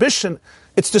prohibition,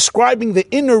 it's describing the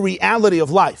inner reality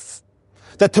of life.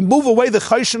 That to move away the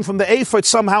choshen from the ephod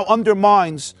somehow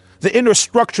undermines the inner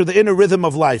structure, the inner rhythm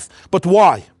of life. But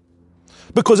why?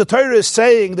 Because the Torah is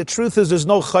saying the truth is there's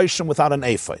no choshen without an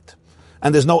ephod.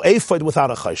 And there's no ephod without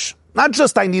a choshen. Not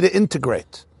just I need to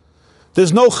integrate.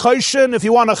 There's no choshen. If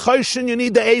you want a choshen, you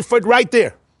need the ephod right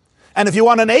there. And if you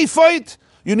want an ephod,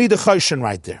 you need the choshen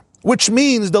right there. Which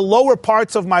means the lower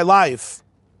parts of my life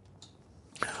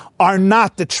are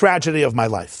not the tragedy of my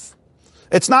life.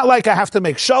 It's not like I have to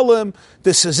make shalom,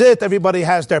 this is it, everybody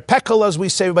has their pekel, as we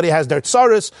say, everybody has their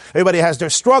tsaris, everybody has their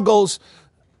struggles.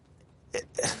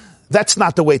 That's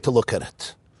not the way to look at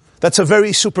it. That's a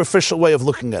very superficial way of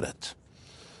looking at it.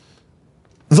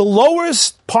 The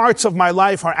lowest parts of my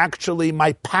life are actually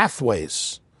my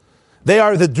pathways. They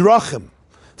are the drachim.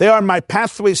 They are my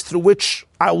pathways through which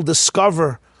I will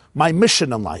discover my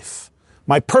mission in life,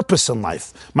 my purpose in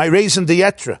life, my raison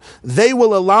d'etre. They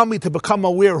will allow me to become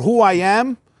aware who I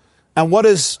am and what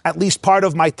is at least part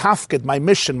of my tafkid, my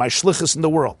mission, my shlichus in the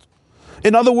world.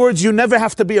 In other words, you never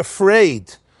have to be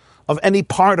afraid of any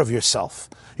part of yourself.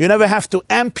 You never have to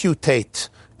amputate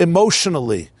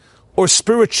emotionally or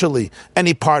spiritually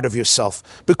any part of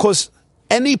yourself, because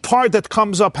any part that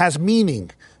comes up has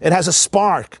meaning. It has a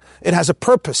spark. It has a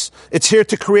purpose. It's here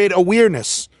to create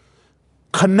awareness.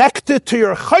 Connect it to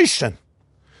your choshen,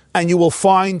 and you will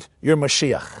find your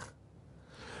Mashiach.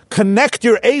 Connect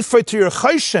your ephod to your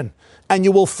choshen, and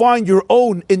you will find your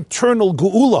own internal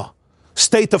geula,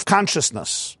 state of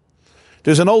consciousness.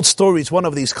 There's an old story, it's one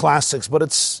of these classics, but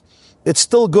it's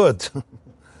still good,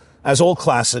 as all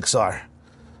classics are.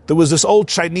 There was this old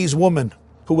Chinese woman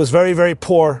who was very, very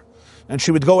poor, and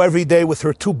she would go every day with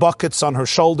her 2 buckets on her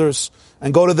shoulders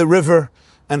and go to the river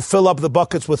and fill up the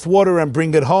buckets with water and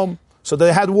bring it home. So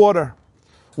they had water.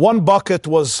 One bucket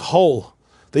was whole.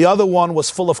 The other one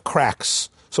was full of cracks.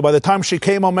 So by the time she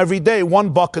came home every day, one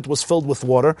bucket was filled with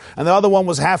water, and the other one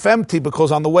was half empty,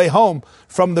 because on the way home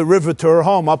from the river to her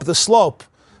home up the slope,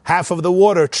 half of the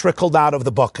water trickled out of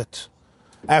the bucket.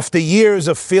 After years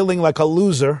of feeling like a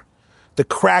loser, the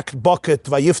cracked bucket,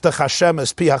 Vayiftach Hashem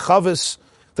es pi hachavis,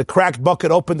 the cracked bucket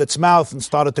opened its mouth and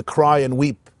started to cry and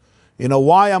weep. You know,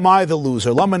 why am I the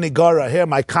loser? Lama nigara, here,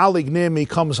 my colleague near me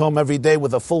comes home every day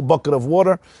with a full bucket of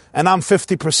water, and I'm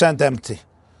 50% empty.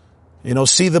 You know,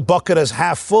 see the bucket as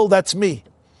half full, that's me.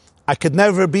 I could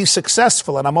never be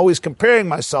successful, and I'm always comparing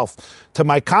myself to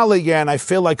my colleague here, and I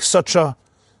feel like such a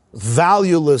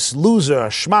valueless loser, a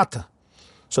shmata.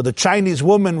 So the Chinese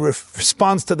woman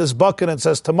responds to this bucket and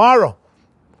says, tomorrow,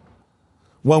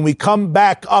 when we come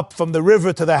back up from the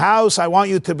river to the house, I want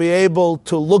you to be able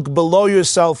to look below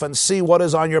yourself and see what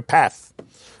is on your path.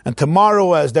 And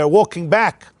tomorrow, as they're walking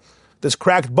back, this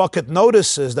cracked bucket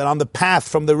notices that on the path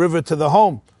from the river to the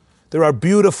home, there are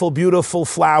beautiful, beautiful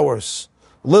flowers,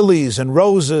 lilies and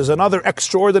roses and other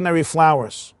extraordinary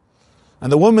flowers.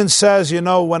 And the woman says, you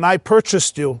know, when I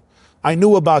purchased you, I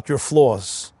knew about your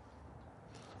flaws.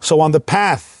 So on the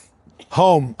path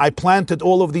home, I planted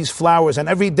all of these flowers, and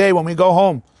every day when we go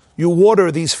home, you water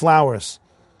these flowers.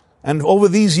 And over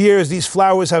these years, these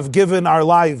flowers have given our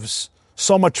lives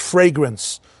so much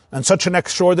fragrance and such an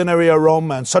extraordinary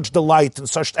aroma and such delight and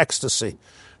such ecstasy.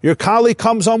 Your colleague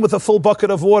comes home with a full bucket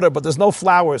of water, but there's no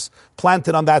flowers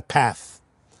planted on that path.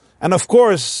 And of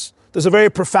course, there's a very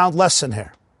profound lesson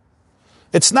here.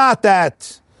 It's not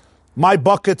that my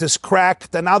bucket is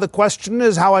cracked, and now the question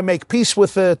is how I make peace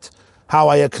with it, how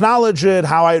I acknowledge it,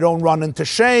 how I don't run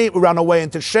away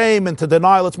into shame, into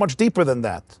denial. It's much deeper than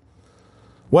that.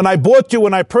 When I bought you,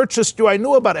 when I purchased you, I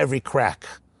knew about every crack.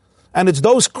 And it's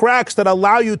those cracks that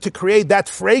allow you to create that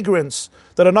fragrance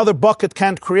that another bucket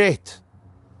can't create.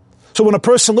 So when a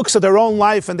person looks at their own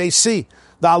life and they see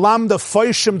the alam, the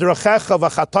foishim, drachecha,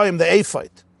 v'chatayim, the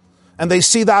ephite, and they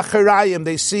see the achirayim,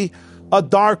 they see a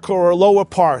darker or a lower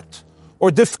part,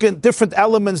 or different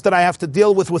elements that I have to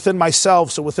deal with within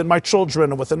myself, so within my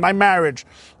children, or within my marriage,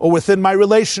 or within my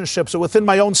relationships, or within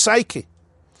my own psyche.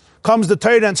 Comes the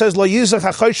Torah and says, Lo yizach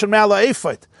ha-choshen me'ala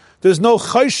ephite. There's no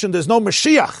choshen, there's no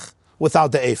Mashiach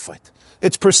without the ephite.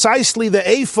 It's precisely the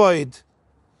ephite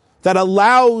that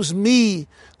allows me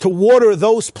to water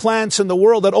those plants in the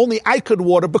world that only I could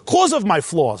water because of my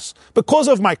flaws, because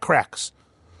of my cracks.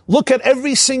 Look at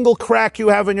every single crack you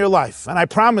have in your life, and I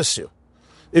promise you,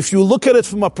 if you look at it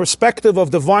from a perspective of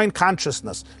divine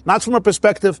consciousness, not from a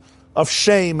perspective of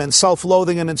shame and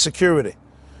self-loathing and insecurity,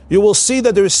 you will see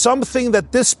that there is something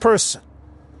that this person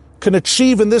can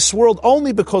achieve in this world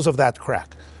only because of that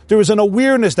crack. There is an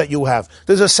awareness that you have.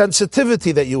 There's a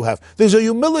sensitivity that you have. There's a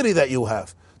humility that you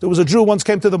have. There was a Jew who once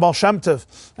came to the Baal Shem Tov,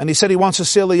 and he said he wants to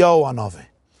see Eliyahu on Avi.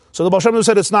 So the Baal Shem Tov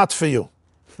said, it's not for you.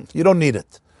 You don't need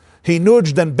it. He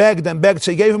nudged and begged,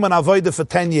 so he gave him an avodah for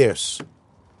 10 years.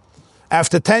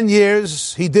 After 10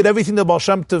 years, he did everything the Baal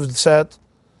Shem Tov said,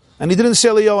 and he didn't see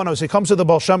Eliyahu on Avi. So he comes to the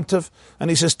Baal Shem Tov, and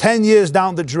he says, 10 years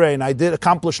down the drain, I did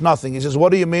accomplish nothing. He says,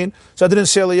 what do you mean? So I didn't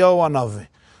see Eliyahu on Avi.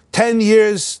 10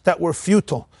 years that were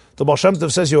futile. The Baal Shem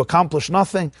Tov says you accomplished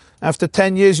nothing. After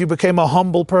 10 years, you became a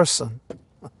humble person.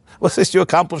 What's this? You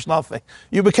accomplished nothing.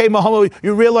 You became a humble,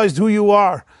 you realized who you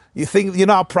are. You think, you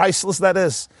know how priceless that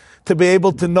is? To be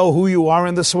able to know who you are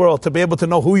in this world, to be able to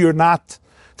know who you're not,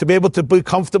 to be able to be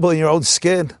comfortable in your own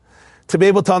skin, to be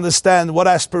able to understand what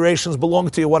aspirations belong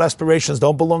to you, what aspirations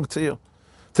don't belong to you,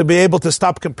 to be able to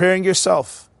stop comparing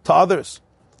yourself to others.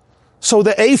 So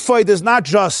the ephod is not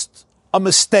just a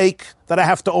mistake that I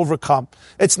have to overcome.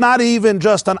 It's not even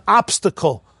just an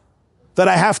obstacle that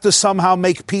I have to somehow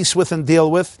make peace with and deal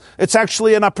with. It's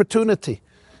actually an opportunity.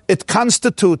 It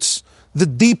constitutes the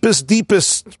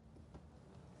deepest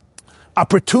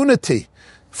opportunity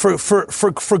for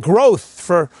growth,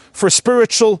 for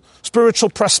spiritual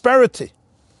prosperity.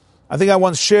 I think I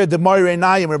once shared the Moirei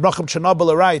Nayim, Reb Nachum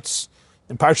Chernobyl writes,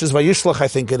 in Parshas Vayishlach, I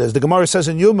think it is, the Gemara says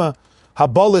in Yuma,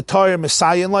 Habol Toyer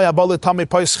Messiah Lai, Habol Tamei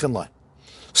Poischen Lai.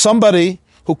 Somebody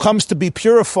who comes to be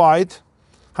purified,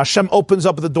 Hashem opens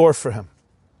up the door for him.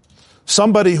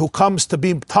 Somebody who comes to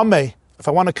be tamei, if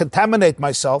I want to contaminate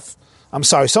myself,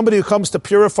 somebody who comes to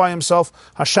purify himself,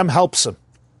 Hashem helps him.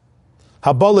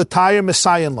 Habol Tayer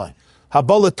Messiah Lai.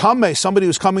 Habol Tamei, somebody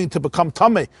who's coming to become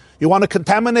tamei. You want to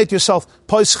contaminate yourself,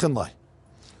 Poischen Lai.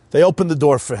 They open the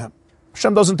door for him.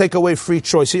 Hashem doesn't take away free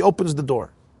choice. He opens the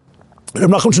door. Reb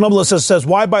Nachum Chernobyl says,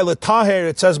 why by Letaher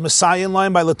it says Messiah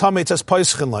line, by Letame it says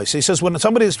Poischen line. So he says, when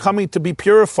somebody is coming to be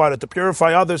purified, or to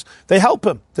purify others, they help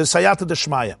him. To Sayata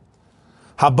Deshmaya.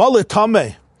 Habal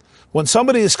Letame, when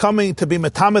somebody is coming to be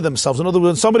metame themselves, in other words,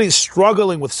 when somebody is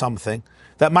struggling with something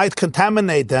that might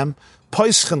contaminate them,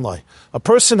 Poischen line. A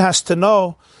person has to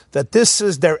know that this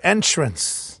is their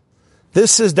entrance.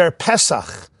 This is their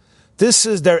Pesach. This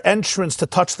is their entrance to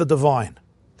touch the divine.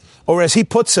 Or as he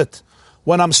puts it,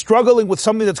 when I'm struggling with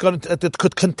something that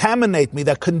could contaminate me,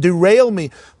 that can derail me,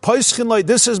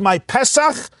 this is my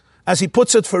Pesach, as he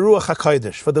puts it, for Ruach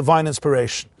HaKodesh, for divine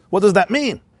inspiration. What does that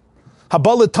mean?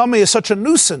 Habal Tamei is such a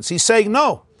nuisance. He's saying,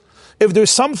 no, if there's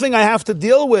something I have to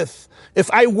deal with, if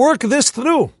I work this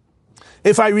through,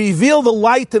 if I reveal the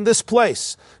light in this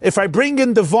place, if I bring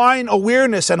in divine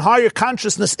awareness and higher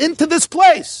consciousness into this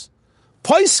place,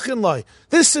 this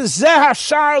is Zeh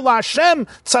Hashar LaHashem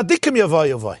Tzadikim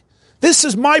Yavai Yavai. This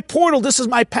is my portal, this is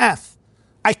my path.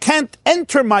 I can't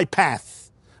enter my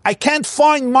path. I can't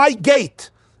find my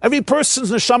gate. Every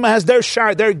person's neshama has their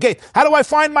shar, their gate. How do I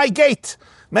find my gate?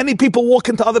 Many people walk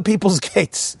into other people's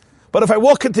gates. But if I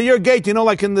walk into your gate,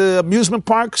 like in the amusement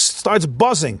parks, it starts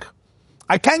buzzing.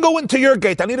 I can't go into your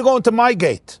gate, I need to go into my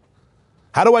gate.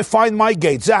 How do I find my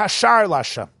gate? Zeh Hashar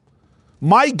LaHashem.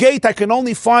 My gate I can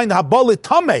only find Habal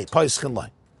Tamei Poischen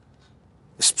Lai.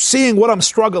 Seeing what I'm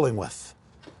struggling with.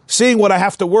 Seeing what I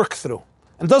have to work through.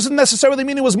 And doesn't necessarily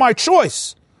mean it was my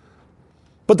choice.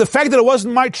 But the fact that it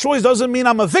wasn't my choice doesn't mean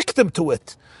I'm a victim to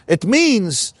it. It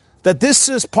means that this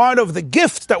is part of the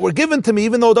gift that were given to me,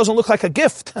 even though it doesn't look like a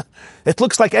gift. It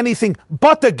looks like anything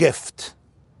but a gift.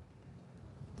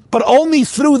 But only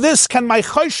through this can my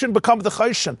choshen become the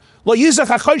choshen. Lo yizach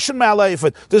ha-choshen me'al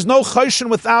ha'ephod. There's no choshen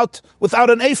without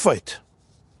an ephod.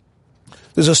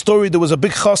 There's a story, there was a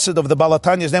big chassid of the Baal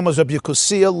HaTanya, his name was Reb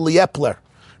Yekusiel Liepler,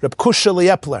 Reb Kusha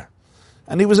Liepler.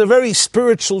 And he was a very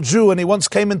spiritual Jew, and he once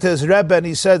came into his Rebbe and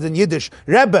he said in Yiddish,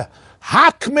 Rebbe,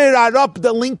 hakmir arab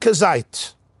the linke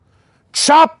Seite.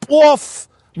 Chop off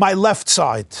my left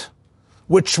side,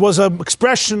 which was an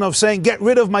expression of saying, get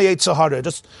rid of my Yetzer Hara.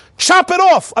 Just chop it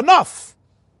off, enough.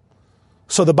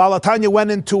 So the Baal HaTanya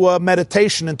went into a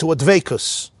meditation, into a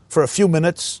dveikus for a few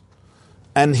minutes,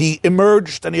 and he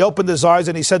emerged and he opened his eyes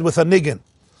and he said with a niggin,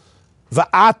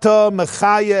 Va'ata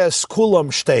mechaya es kulam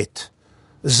shteit,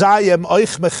 zayem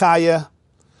oich mechaya.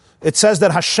 It says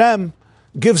that Hashem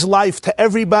gives life to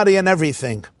everybody and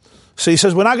everything. So he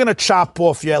says, we're not going to chop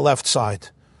off your left side.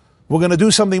 We're going to do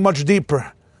something much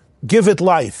deeper. Give it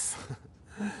life.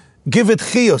 Give it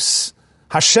chiyus.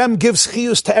 Hashem gives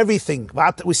chiyus to everything.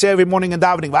 We say every morning in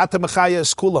davening, V'ata mechaya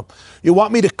es kulam. You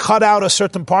want me to cut out a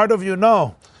certain part of you?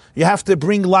 No. You have to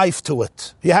bring life to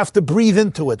it. You have to breathe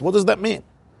into it. What does that mean?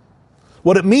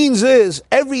 What it means is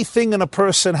everything in a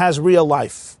person has real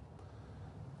life.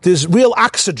 There's real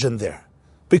oxygen there.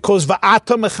 Because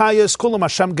Va'ata mechayes kulam,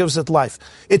 Hashem gives it life.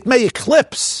 It may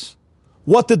eclipse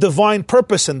what the divine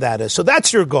purpose in that is. So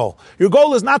that's your goal. Your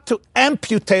goal is not to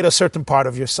amputate a certain part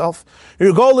of yourself.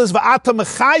 Your goal is Va'ata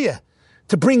mechayeh,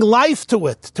 to bring life to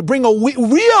it, to bring a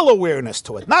real awareness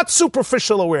to it, not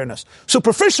superficial awareness.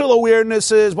 Superficial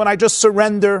awareness is when I just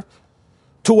surrender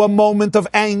to a moment of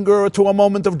anger, or to a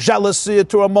moment of jealousy, or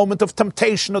to a moment of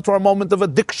temptation, or to a moment of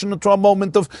addiction, or to a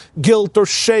moment of guilt, or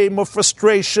shame, or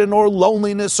frustration, or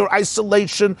loneliness, or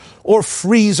isolation, or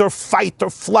freeze, or fight,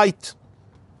 or flight.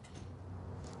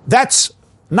 That's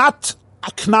not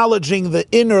acknowledging the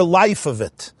inner life of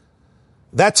it.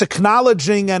 That's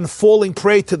acknowledging and falling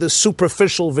prey to the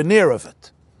superficial veneer of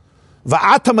it.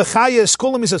 Va'ata mechaya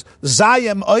eskulam, he says,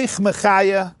 Zayem oich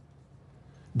mechaya.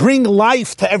 Bring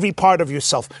life to every part of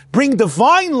yourself. Bring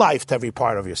divine life to every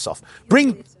part of yourself.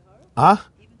 Bring,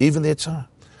 even the Yetzer Hara.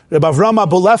 Reb Avram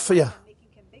Abulefia.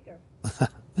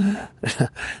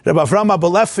 Reb Avram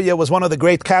Abulefia was one of the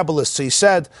great Kabbalists. He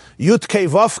said, Yud Kei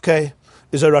Vavke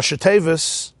is a Rosh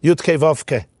Tevis, Yud Kei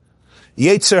Vavke.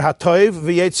 Yetzer HaToiv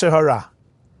v'Yetzer Hara.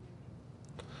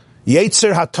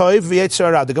 Yetzer HaToiv v'Yetzer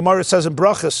Hara. The Gemara says in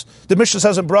Brachas, the Mishnah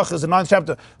says in Brachas, the 9th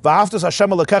chapter, V'ahavtas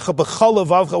Hashem Elokecha b'chol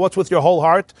levavcha, what's with your whole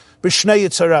heart? B'shnei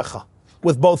Yitzarecha,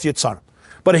 with both Yitzar.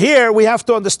 But here we have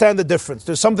to understand the difference.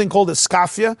 There's something called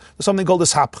iskafia, there's something called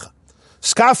ishapcha.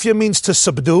 Skafia means to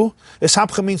subdue,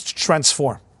 ishapcha means to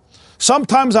transform.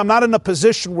 Sometimes I'm not in a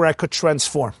position where I could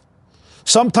transform.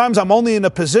 Sometimes I'm only in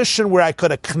a position where I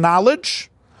could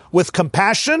acknowledge with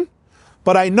compassion,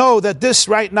 but I know that this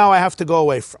right now I have to go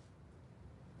away from.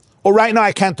 Or right now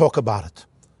I can't talk about it.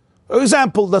 For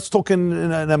example, let's talk in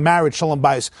a marriage, shalom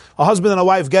bayis. A husband and a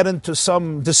wife get into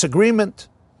some disagreement,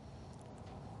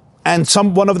 and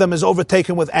one of them is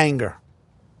overtaken with anger.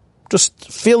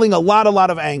 Just feeling a lot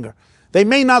of anger. They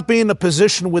may not be in a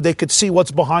position where they could see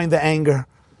what's behind the anger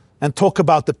and talk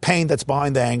about the pain that's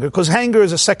behind the anger, because anger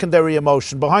is a secondary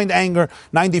emotion. Behind anger,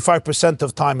 95%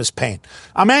 of time is pain.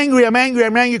 I'm angry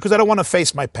because I don't want to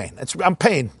face my pain. I'm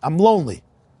pain. I'm lonely.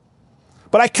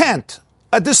 But I can't.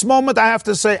 At this moment, I have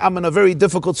to say, I'm in a very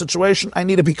difficult situation. I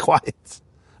need to be quiet.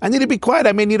 I need to be quiet.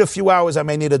 I may need a few hours. I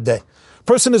may need a day.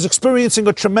 Person is experiencing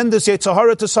a tremendous Yetzer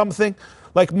Hara to something,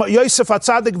 like Yosef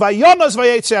HaTzadik, Vayonos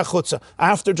vayetze achutza. I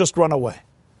have to just run away.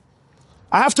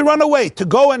 I have to run away. To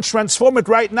go and transform it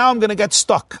right now, I'm going to get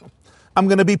stuck. I'm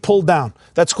going to be pulled down.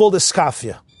 That's called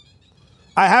iskafia.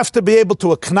 I have to be able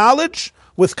to acknowledge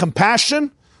with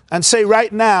compassion and say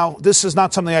right now, this is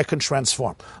not something I can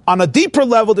transform. On a deeper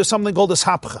level, there's something called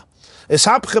ishapcha.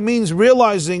 Ishapcha means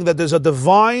realizing that there's a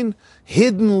divine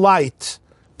hidden light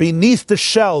beneath the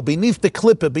shell, beneath the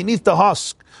klippah, beneath the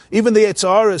husk. Even the Yetzer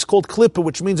Hara is called klippah,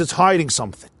 which means it's hiding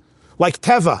something. Like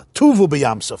teva, tuvu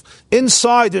b'yamsuf.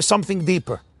 Inside, there's something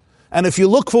deeper. And if you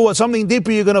look for something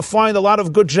deeper, you're going to find a lot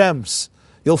of good gems.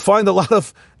 You'll find a lot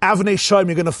of avnei shoyim.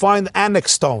 You're going to find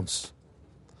annex stones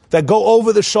that go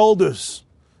over the shoulders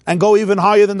and go even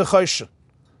higher than the choshen.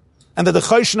 And that the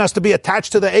choshen has to be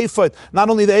attached to the ephod.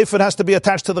 Not only the ephod has to be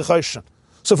attached to the choshen.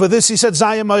 So for this, he said,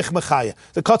 Zayim Oich Mechaya.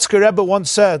 The Kotzker Rebbe once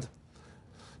said,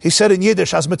 he said in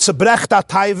Yiddish, As mit zerbrecht a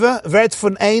taive, wird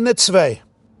von eine zwei.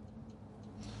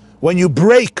 When you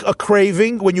break a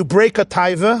craving, when you break a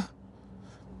taiva,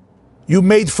 you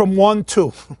made from 1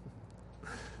 2.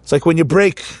 It's like when you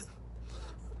break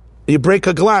You break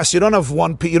a glass, you don't have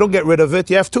one piece, you don't get rid of it,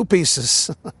 you have two pieces.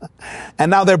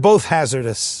 And now they're both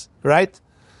hazardous, right?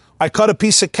 I cut a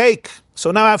piece of cake,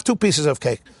 so now I have two pieces of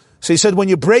cake. So he said, when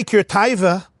you break your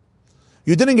taiva,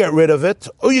 you didn't get rid of it.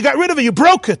 Oh, you got rid of it, you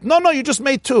broke it. No, you just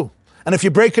made two. And if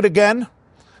you break it again,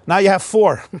 now you have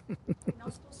four.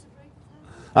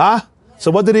 Huh?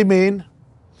 So what did he mean?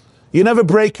 You never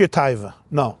break your taiva.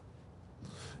 No.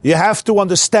 You have to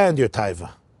understand your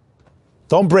taiva.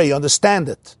 Don't break, understand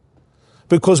it.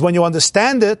 Because when you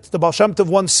understand it, the Baal Shem Tov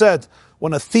once said,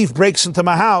 when a thief breaks into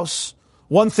my house,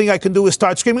 one thing I can do is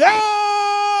start screaming,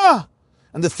 ah!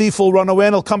 And the thief will run away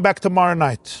and he'll come back tomorrow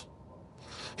night.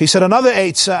 He said another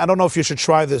eitzah, I don't know if you should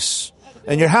try this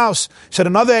in your house. He said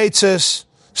another eitzah is,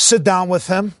 sit down with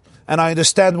him and I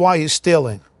understand why he's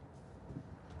stealing.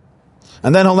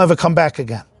 And then he'll never come back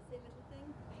again.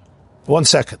 1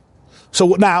 second. So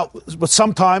now, but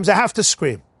sometimes I have to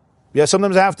scream. Yeah,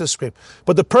 sometimes I have to scream.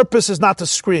 But the purpose is not to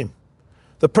scream.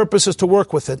 The purpose is to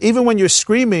work with it. Even when you're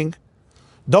screaming,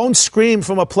 don't scream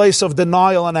from a place of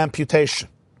denial and amputation.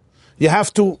 You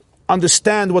have to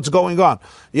understand what's going on.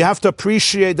 You have to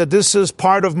appreciate that this is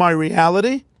part of my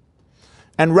reality.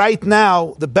 And right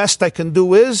now, the best I can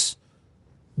do is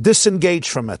disengage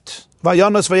from it.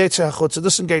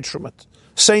 Disengage from it.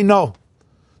 Say no.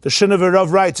 The Shinover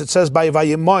Rav writes, it says by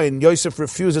Vayimoin, Yosef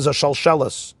refuses a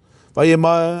shalshelas. So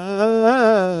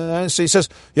he says,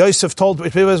 Yosef told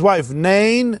his wife,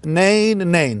 Nain,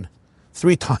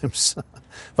 3 times.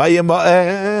 Nain.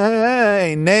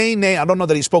 I don't know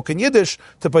that he spoke in Yiddish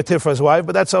to Potiphar's wife,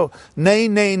 but that's how,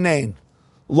 Nain.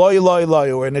 Loi,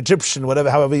 or in Egyptian,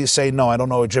 however you say no, I don't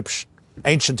know Egyptian,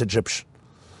 ancient Egyptian.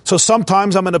 So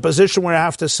sometimes I'm in a position where I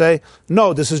have to say,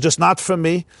 no, this is just not for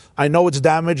me. I know it's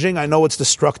damaging. I know it's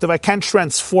destructive. I can't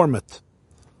transform it.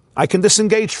 I can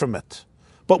disengage from it.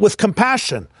 But with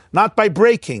compassion, not by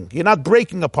breaking. You're not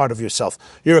breaking a part of yourself.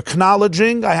 You're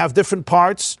acknowledging I have different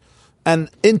parts, and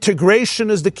integration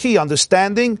is the key,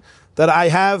 understanding that I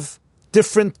have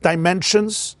different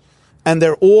dimensions, and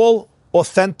they're all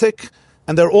authentic,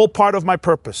 and they're all part of my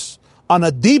purpose. On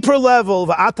a deeper level,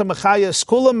 Va'ata Mechaya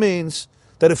Skula means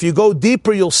that if you go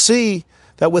deeper, you'll see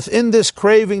that within this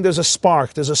craving, there's a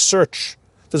spark, there's a search,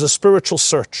 there's a spiritual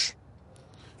search.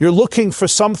 You're looking for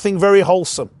something very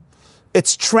wholesome.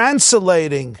 It's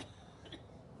translating,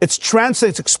 it's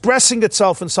expressing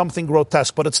itself in something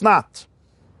grotesque, but it's not.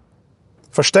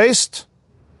 Verstehst?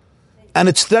 And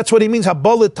that's what he means.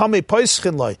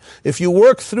 If you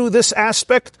work through this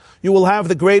aspect, you will have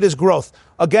the greatest growth.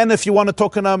 Again, if you want to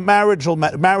talk in a marital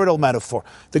metaphor,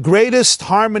 the greatest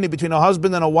harmony between a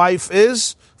husband and a wife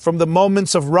is from the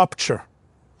moments of rupture,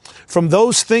 from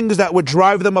those things that would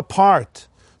drive them apart,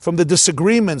 from the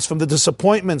disagreements, from the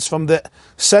disappointments, from the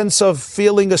sense of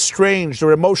feeling estranged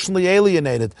or emotionally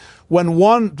alienated.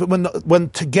 When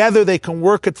together they can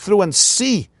work it through and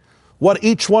see what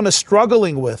each one is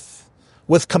struggling with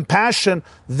compassion,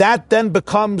 that then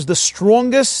becomes the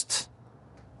strongest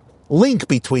link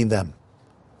between them.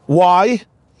 Why?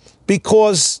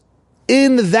 Because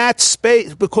in that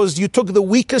space, because you took the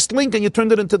weakest link and you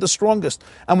turned it into the strongest.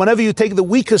 And whenever you take the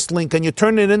weakest link and you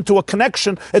turn it into a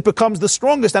connection, it becomes the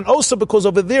strongest. And also because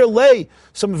over there lay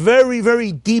some very,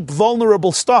 very deep,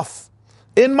 vulnerable stuff.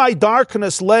 In my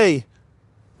darkness lay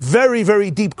very, very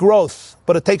deep growth.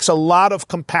 But it takes a lot of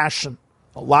compassion,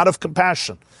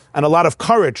 and a lot of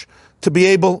courage to be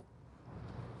able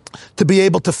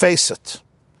to face it.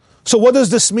 So what does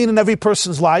this mean in every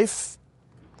person's life?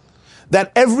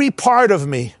 That every part of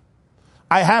me,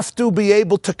 I have to be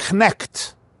able to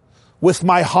connect with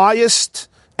my highest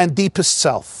and deepest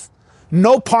self.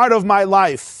 No part of my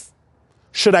life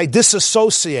should I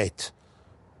disassociate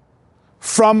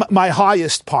from my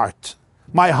highest part.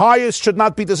 My highest should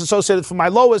not be disassociated from my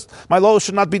lowest. My lowest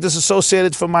should not be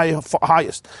disassociated from my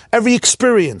highest. Every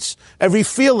experience, every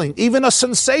feeling, even a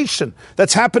sensation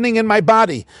that's happening in my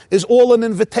body is all an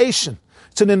invitation.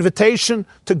 It's an invitation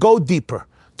to go deeper,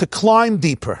 to climb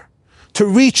deeper, to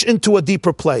reach into a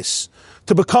deeper place,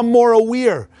 to become more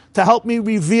aware, to help me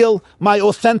reveal my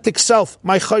authentic self,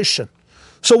 my choshen.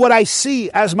 So what I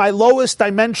see as my lowest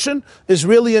dimension is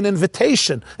really an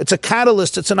invitation. It's a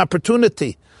catalyst, it's an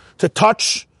opportunity to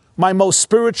touch my most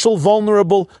spiritual,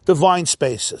 vulnerable, divine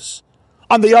spaces.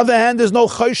 On the other hand, there's no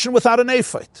choshen without an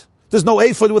ephod. There's no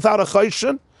ephod without a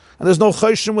choshen, and there's no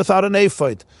choshen without an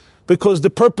ephod. Because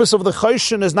the purpose of the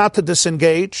choshen is not to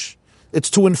disengage, it's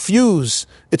to infuse,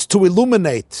 it's to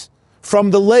illuminate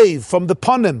from the leiv, from the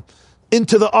panim,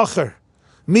 into the acher.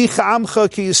 Mi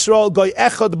cha'amcha ki Yisrael goy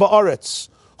echad ba'aretz.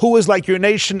 Who is like your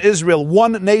nation Israel,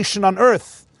 one nation on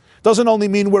earth. Doesn't only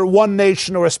mean we're one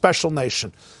nation or a special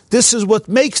nation. This is what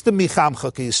makes the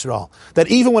Michamcha Yisrael. That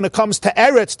even when it comes to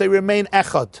Eretz, they remain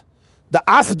Echad. The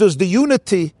Achdus, the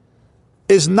unity,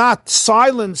 is not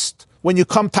silenced when you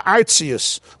come to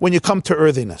Artzius, when you come to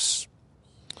earthiness.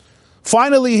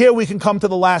 Finally, here we can come to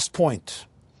the last point.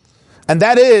 And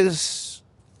that is,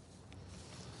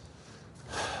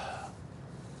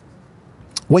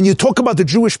 when you talk about the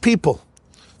Jewish people,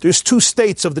 there's two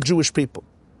states of the Jewish people.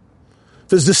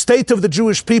 There's the state of the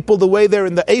Jewish people, the way they're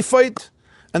in the Ephod,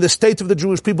 and the state of the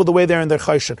Jewish people, the way they're in their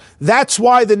Choshen. That's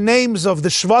why the names of the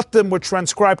Shvatim were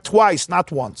transcribed twice, not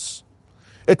once.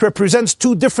 It represents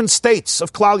two different states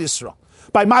of Klal Yisrael.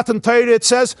 By Matan Torah it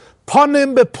says,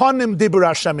 Panim bepanim dibur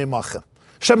Hashem imachem.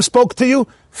 Hashem spoke to you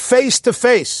face to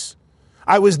face.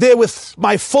 I was there with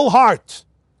my full heart.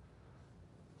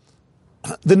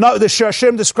 The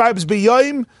Hashem describes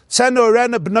B'yoim, Tzenu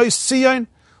Arena B'nois Tzion.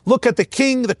 Look at the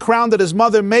king, the crown that his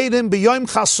mother made him. B'yoim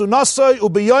chasunasoi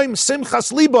u'b'yoim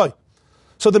simchas liboy.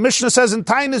 So the Mishnah says in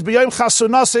Tainis, B'yoim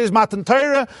chasunasoi is Matan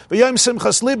Torah, B'yoim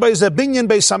simchas liboy is a binyan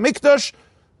beis hamikdash.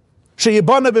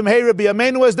 Sheyibana b'mheira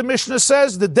b'yameinu, as the Mishnah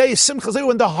says, the day simchas liboy,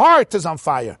 when the heart is on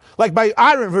fire. Like by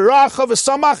Aaron, v'racha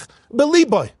v'samach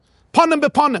b'liboy. Panim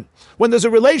b'panim. When there's a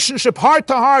relationship heart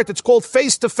to heart, it's called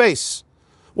face to face.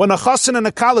 When a chassan and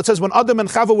a kal, it says when Adam and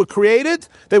Chava were created,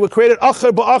 they were created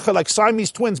acher ba'acher, like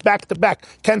Siamese twins, back to back,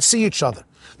 can't see each other.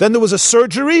 Then there was a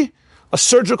surgery, a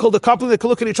surgical decoupling, they could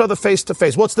look at each other face to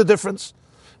face. What's the difference?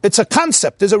 It's a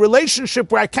concept. There's a relationship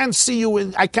where I can't see you,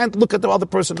 and I can't look at the other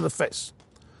person in the face.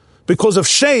 Because of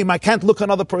shame, I can't look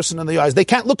another person in the eyes. They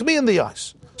can't look me in the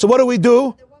eyes. So what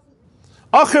do?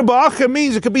 Acher ba'acher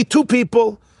means it could be two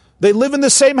people, they live in the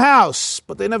same house,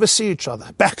 but they never see each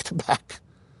other, back to back.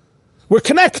 We're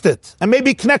connected, and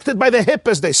maybe connected by the hip,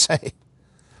 as they say.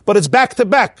 But it's back to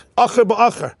back, acher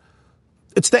ba'acher.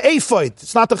 It's the ephod,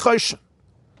 it's not the choshen.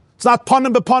 It's not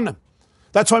panim b'panim.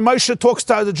 That's why Moshe talks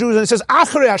to the Jews and he says,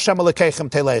 acharei Hashem alekechem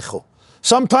telechu.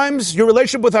 Sometimes your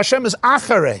relationship with Hashem is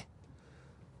acharei.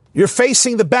 You're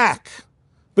facing the back,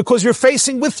 because you're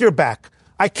facing with your back.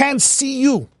 I can't see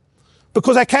you,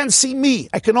 because I can't see me.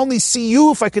 I can only see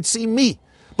you if I could see me.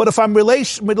 But if I'm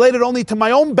related only to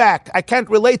my own back, I can't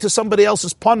relate to somebody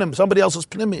else's panim, somebody else's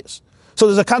pnimius. So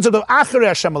there's a concept of acharei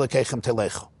Hashem alekechem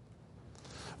telechu.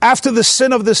 After the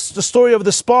sin of the story of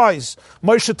the spies,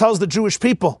 Moshe tells the Jewish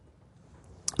people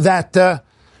that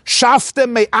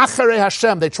shaftem me acharei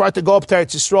Hashem. They tried to go up to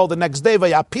Eretz Yisrael the next day,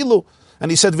 vayapilu, and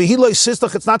he said, v'hiloi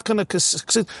sistach, it's not going to ki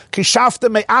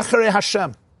shaftem me acharei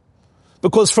Hashem.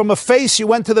 Because from a face you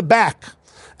went to the back.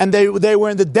 And they were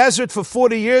in the desert for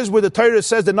 40 years, where the Torah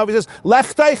says, the Navi says,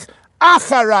 Lechteich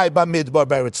acharai b'midbar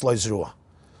beretz lo zruah.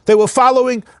 They were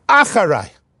following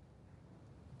acharai.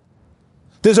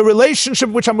 There's a relationship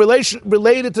which I'm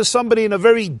related to somebody in a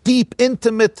very deep,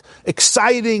 intimate,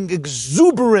 exciting,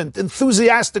 exuberant,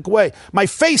 enthusiastic way. My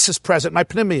face is present, my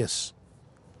pnimius.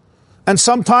 And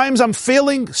sometimes I'm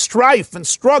feeling strife and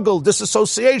struggle,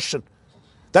 disassociation.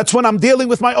 That's when I'm dealing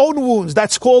with my own wounds.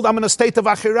 That's called, I'm in a state of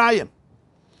achirayim.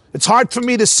 It's hard for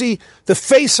me to see the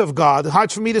face of God. It's hard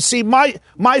for me to see my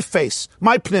face,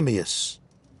 my pnimius.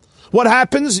 What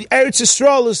happens? Eretz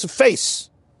Yisrael is the face.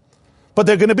 But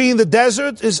they're going to be in the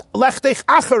desert is lechtech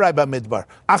acharai b'midbar,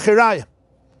 achirayim.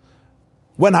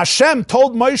 When Hashem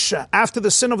told Moshe after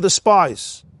the sin of the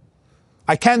spies,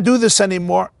 I can't do this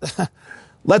anymore.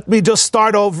 Let me just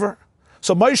start over.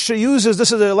 So Moshe uses,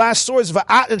 this is the last source,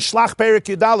 Va'at and Shlach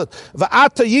Perik Yudalet,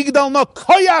 Va'ata yigdal no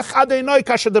koyach adeinoi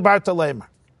kasher debarta lemer.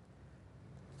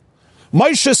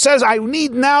 Moshe says, I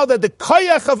need now that the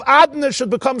koyach of Adonai should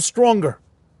become stronger.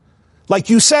 Like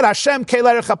you said, Hashem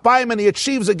keler chapayim, and he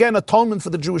achieves again atonement for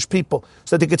the Jewish people,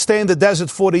 so that they could stay in the desert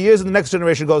 40 years, and the next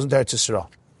generation goes into Eretz Yisrael.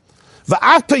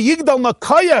 Va'ata yigdal no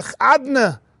koyach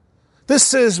Adonai.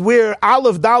 This is where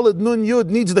Aleph Dalet Nun Yud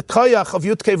needs the koyach of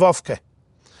Yud Kei Vav Kei.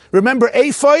 Remember,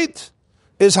 Ephod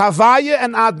is Havaya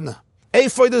and Adna.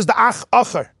 Ephod is the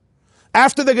Acher.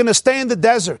 After they're going to stay in the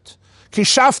desert, Ki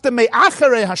shafte me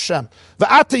acharei Hashem,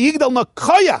 ve'ata yigdal no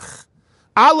koyach.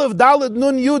 Aleph Dalet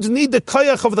Nun Yud need the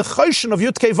koyach of the choshen of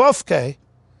Yud Kei Vav Kei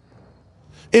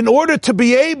in order to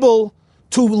be able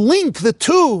to link the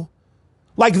two,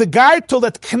 like the gartel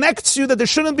that connects you, that there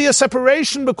shouldn't be a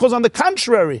separation, because on the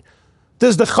contrary,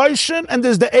 there's the choshen and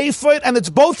there's the ephod, and it's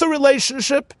both a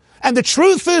relationship. And the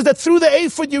truth is that through the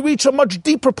ephod you reach a much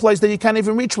deeper place that you can't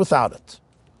even reach without it.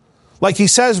 Like he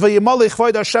says, "Vayimali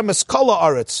chvod Hashem es kol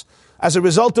haaretz." As a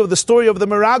result of the story of the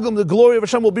Meraglim, the glory of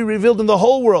Hashem will be revealed in the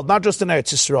whole world, not just in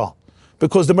Eretz Yisrael,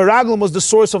 because the Meraglim was the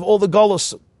source of all the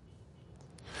Golos.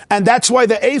 And that's why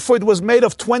the ephod was made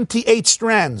of 28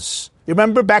 strands. You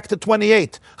remember back to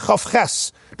 28, Chav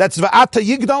Ches. That's Va'ata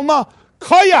Yigdalna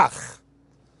Koyach.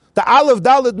 The Aleph,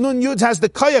 Dalet, Nun, Yud has the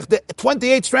Koyach, the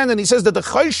 28th strand, and he says that the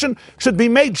Choshen should be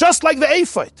made just like the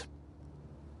ephod.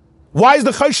 Why is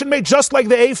the Choshen made just like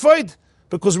the ephod?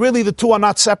 Because really the two are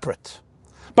not separate.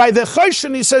 By the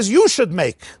Choshen, he says, you should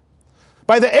make.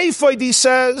 By the ephod, he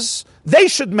says, they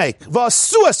should make.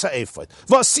 V'asu es ha'ephod.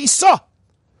 V'asisa.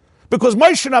 Because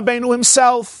Moshe Rabbeinu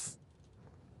himself,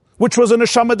 which was a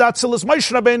Neshama Datzilis,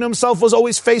 Moshe Rabbeinu himself was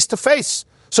always face to face.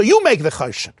 So you make the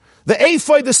Choshen. The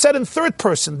ephod is said in third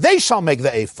person. They shall make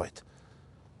the ephod.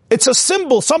 It's a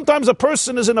symbol. Sometimes a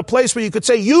person is in a place where you could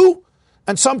say you,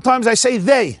 and sometimes I say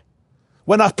they.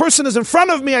 When a person is in front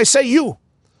of me, I say you.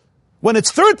 When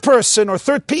it's third person or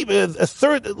third people,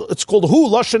 it's called hu,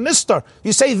 lashon nistar.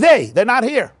 You say they. They're not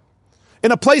here.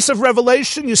 In a place of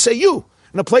revelation, you say you.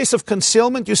 In a place of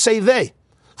concealment, you say they.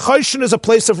 Choshen is a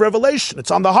place of revelation.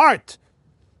 It's on the heart.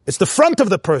 It's the front of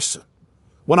the person.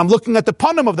 When I'm looking at the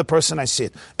panim of the person, I see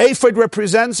it. Ephod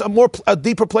represents a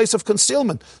deeper place of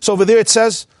concealment. So over there it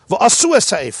says, v'asu es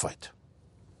ha'ephod.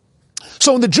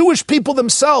 So in the Jewish people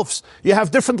themselves, you have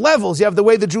different levels. You have the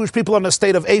way the Jewish people are in a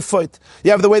state of ephod.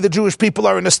 You have the way the Jewish people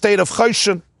are in a state of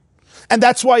choshen. And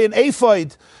that's why in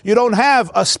ephod, you don't have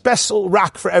a special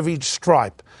rock for every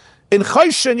tribe. In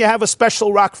choshen, you have a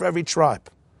special rock for every tribe.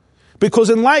 Because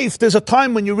in life, there's a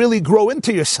time when you really grow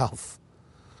into yourself.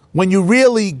 When you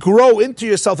really grow into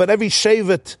yourself, and every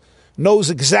shevet knows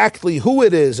exactly who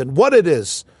it is and what it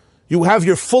is. You have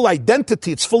your full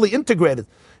identity. It's fully integrated.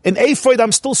 In ephod,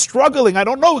 I'm still struggling. I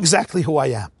don't know exactly who I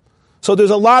am. So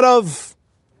there's a cholent,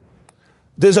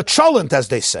 as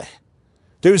they say.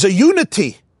 There's a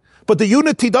unity. But the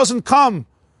unity doesn't come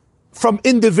from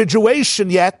individuation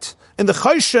yet. In the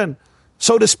choshen,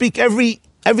 so to speak, every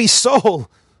soul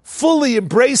fully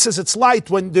embraces its light.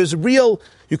 When there's real,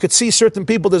 you could see certain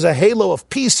people, there's a halo of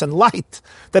peace and light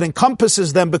that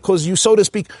encompasses them because you, so to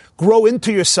speak, grow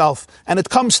into yourself. And it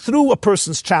comes through a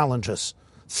person's challenges,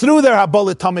 through their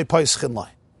habolit tamei paischin lai.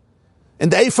 In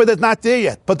the ephod, it's not there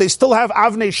yet, but they still have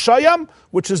Avnei Shayam,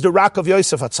 which is the rock of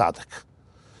Yosef HaTzadik.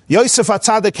 Yosef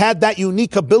HaTzadik had that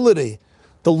unique ability,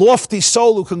 the lofty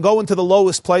soul who can go into the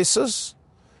lowest places.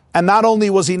 And not only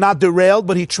was he not derailed,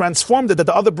 but he transformed it, that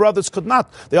the other brothers could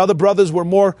not. The other brothers were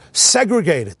more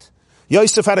segregated.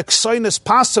 Yosef had a ksoinis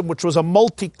pasam, which was a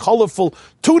multi-colorful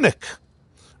tunic,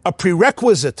 a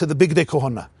prerequisite to the Bigdei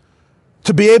Kohana,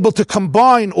 to be able to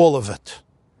combine all of it.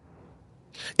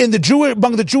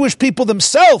 Among the Jewish people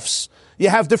themselves, you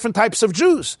have different types of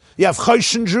Jews. You have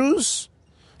Choshen Jews,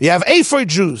 you have ephod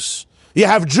Jews, you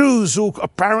have Jews who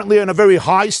apparently are in a very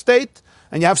high state,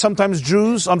 and you have sometimes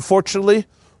Jews, unfortunately,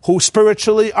 who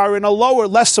spiritually are in a lower,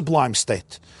 less sublime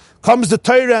state. Comes the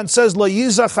Torah and says, Lo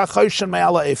yizach ha-choshen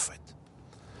me'ala ephod.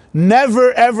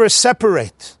 Never ever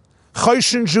separate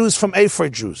Choshen Jews from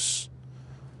ephod Jews.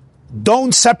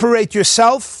 Don't separate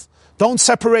yourself, don't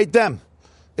separate them.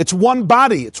 It's one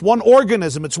body, it's one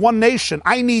organism, it's one nation.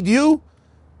 I need you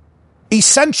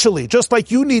essentially, just like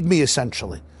you need me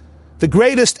essentially. The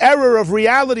greatest error of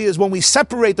reality is when we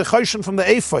separate the Choshen from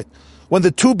the ephod, when the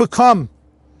two become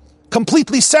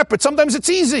completely separate. Sometimes it's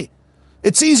easy.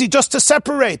 It's easy just to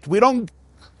separate. We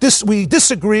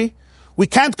disagree. We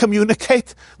can't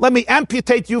communicate. Let me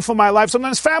amputate you from my life.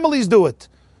 Sometimes families do it.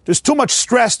 There's too much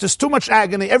stress. There's too much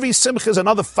agony. Every simcha is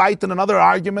another fight and another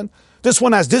argument. This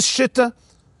one has this shitta.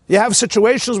 You have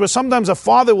situations where sometimes a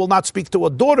father will not speak to a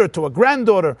daughter, to a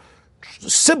granddaughter,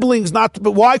 siblings not.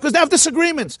 But why? Because they have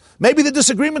disagreements. Maybe the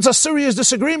disagreements are serious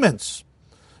disagreements.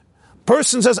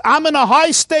 Person says, I'm in a high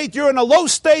state, you're in a low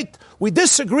state, we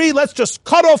disagree, let's just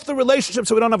cut off the relationship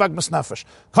so we don't have agmas nefesh.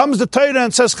 Comes the Torah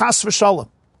and says, chas v'shalom.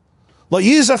 Lo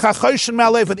yizach ha-choshen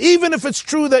me'al ephod. Even if it's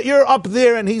true that you're up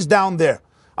there and he's down there.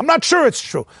 I'm not sure it's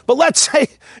true, but let's say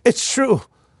it's true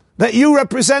that you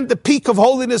represent the peak of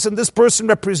holiness and this person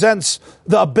represents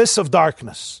the abyss of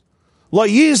darkness. Lo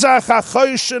yizach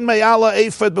ha-choshen me'al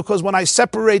ephod, because when I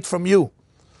separate from you,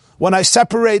 when I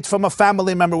separate from a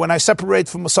family member, when I separate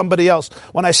from somebody else,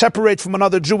 when I separate from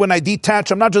another Jew, when I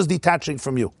detach, I'm not just detaching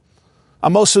from you.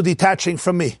 I'm also detaching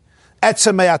from me.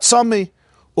 Etzem me'atzami,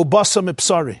 ubasam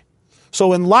ipsari.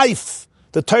 So in life,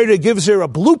 the Torah gives here a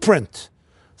blueprint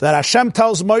that Hashem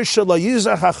tells Moshe, Lo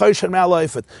yizach ha-choshen me'al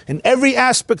ephod. In every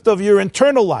aspect of your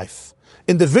internal life,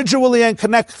 individually and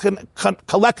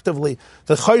collectively,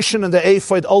 the choshen and the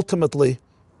ephod ultimately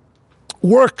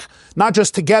work not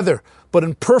just together, but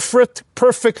in perfect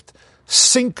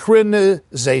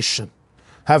synchronization.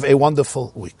 Have a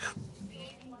wonderful week.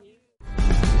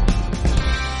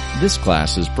 This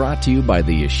class is brought to you by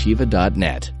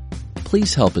theyeshiva.net.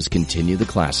 Please help us continue the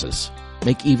classes.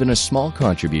 Make even a small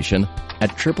contribution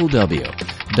at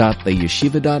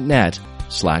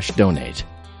www.theyeshiva.net/donate.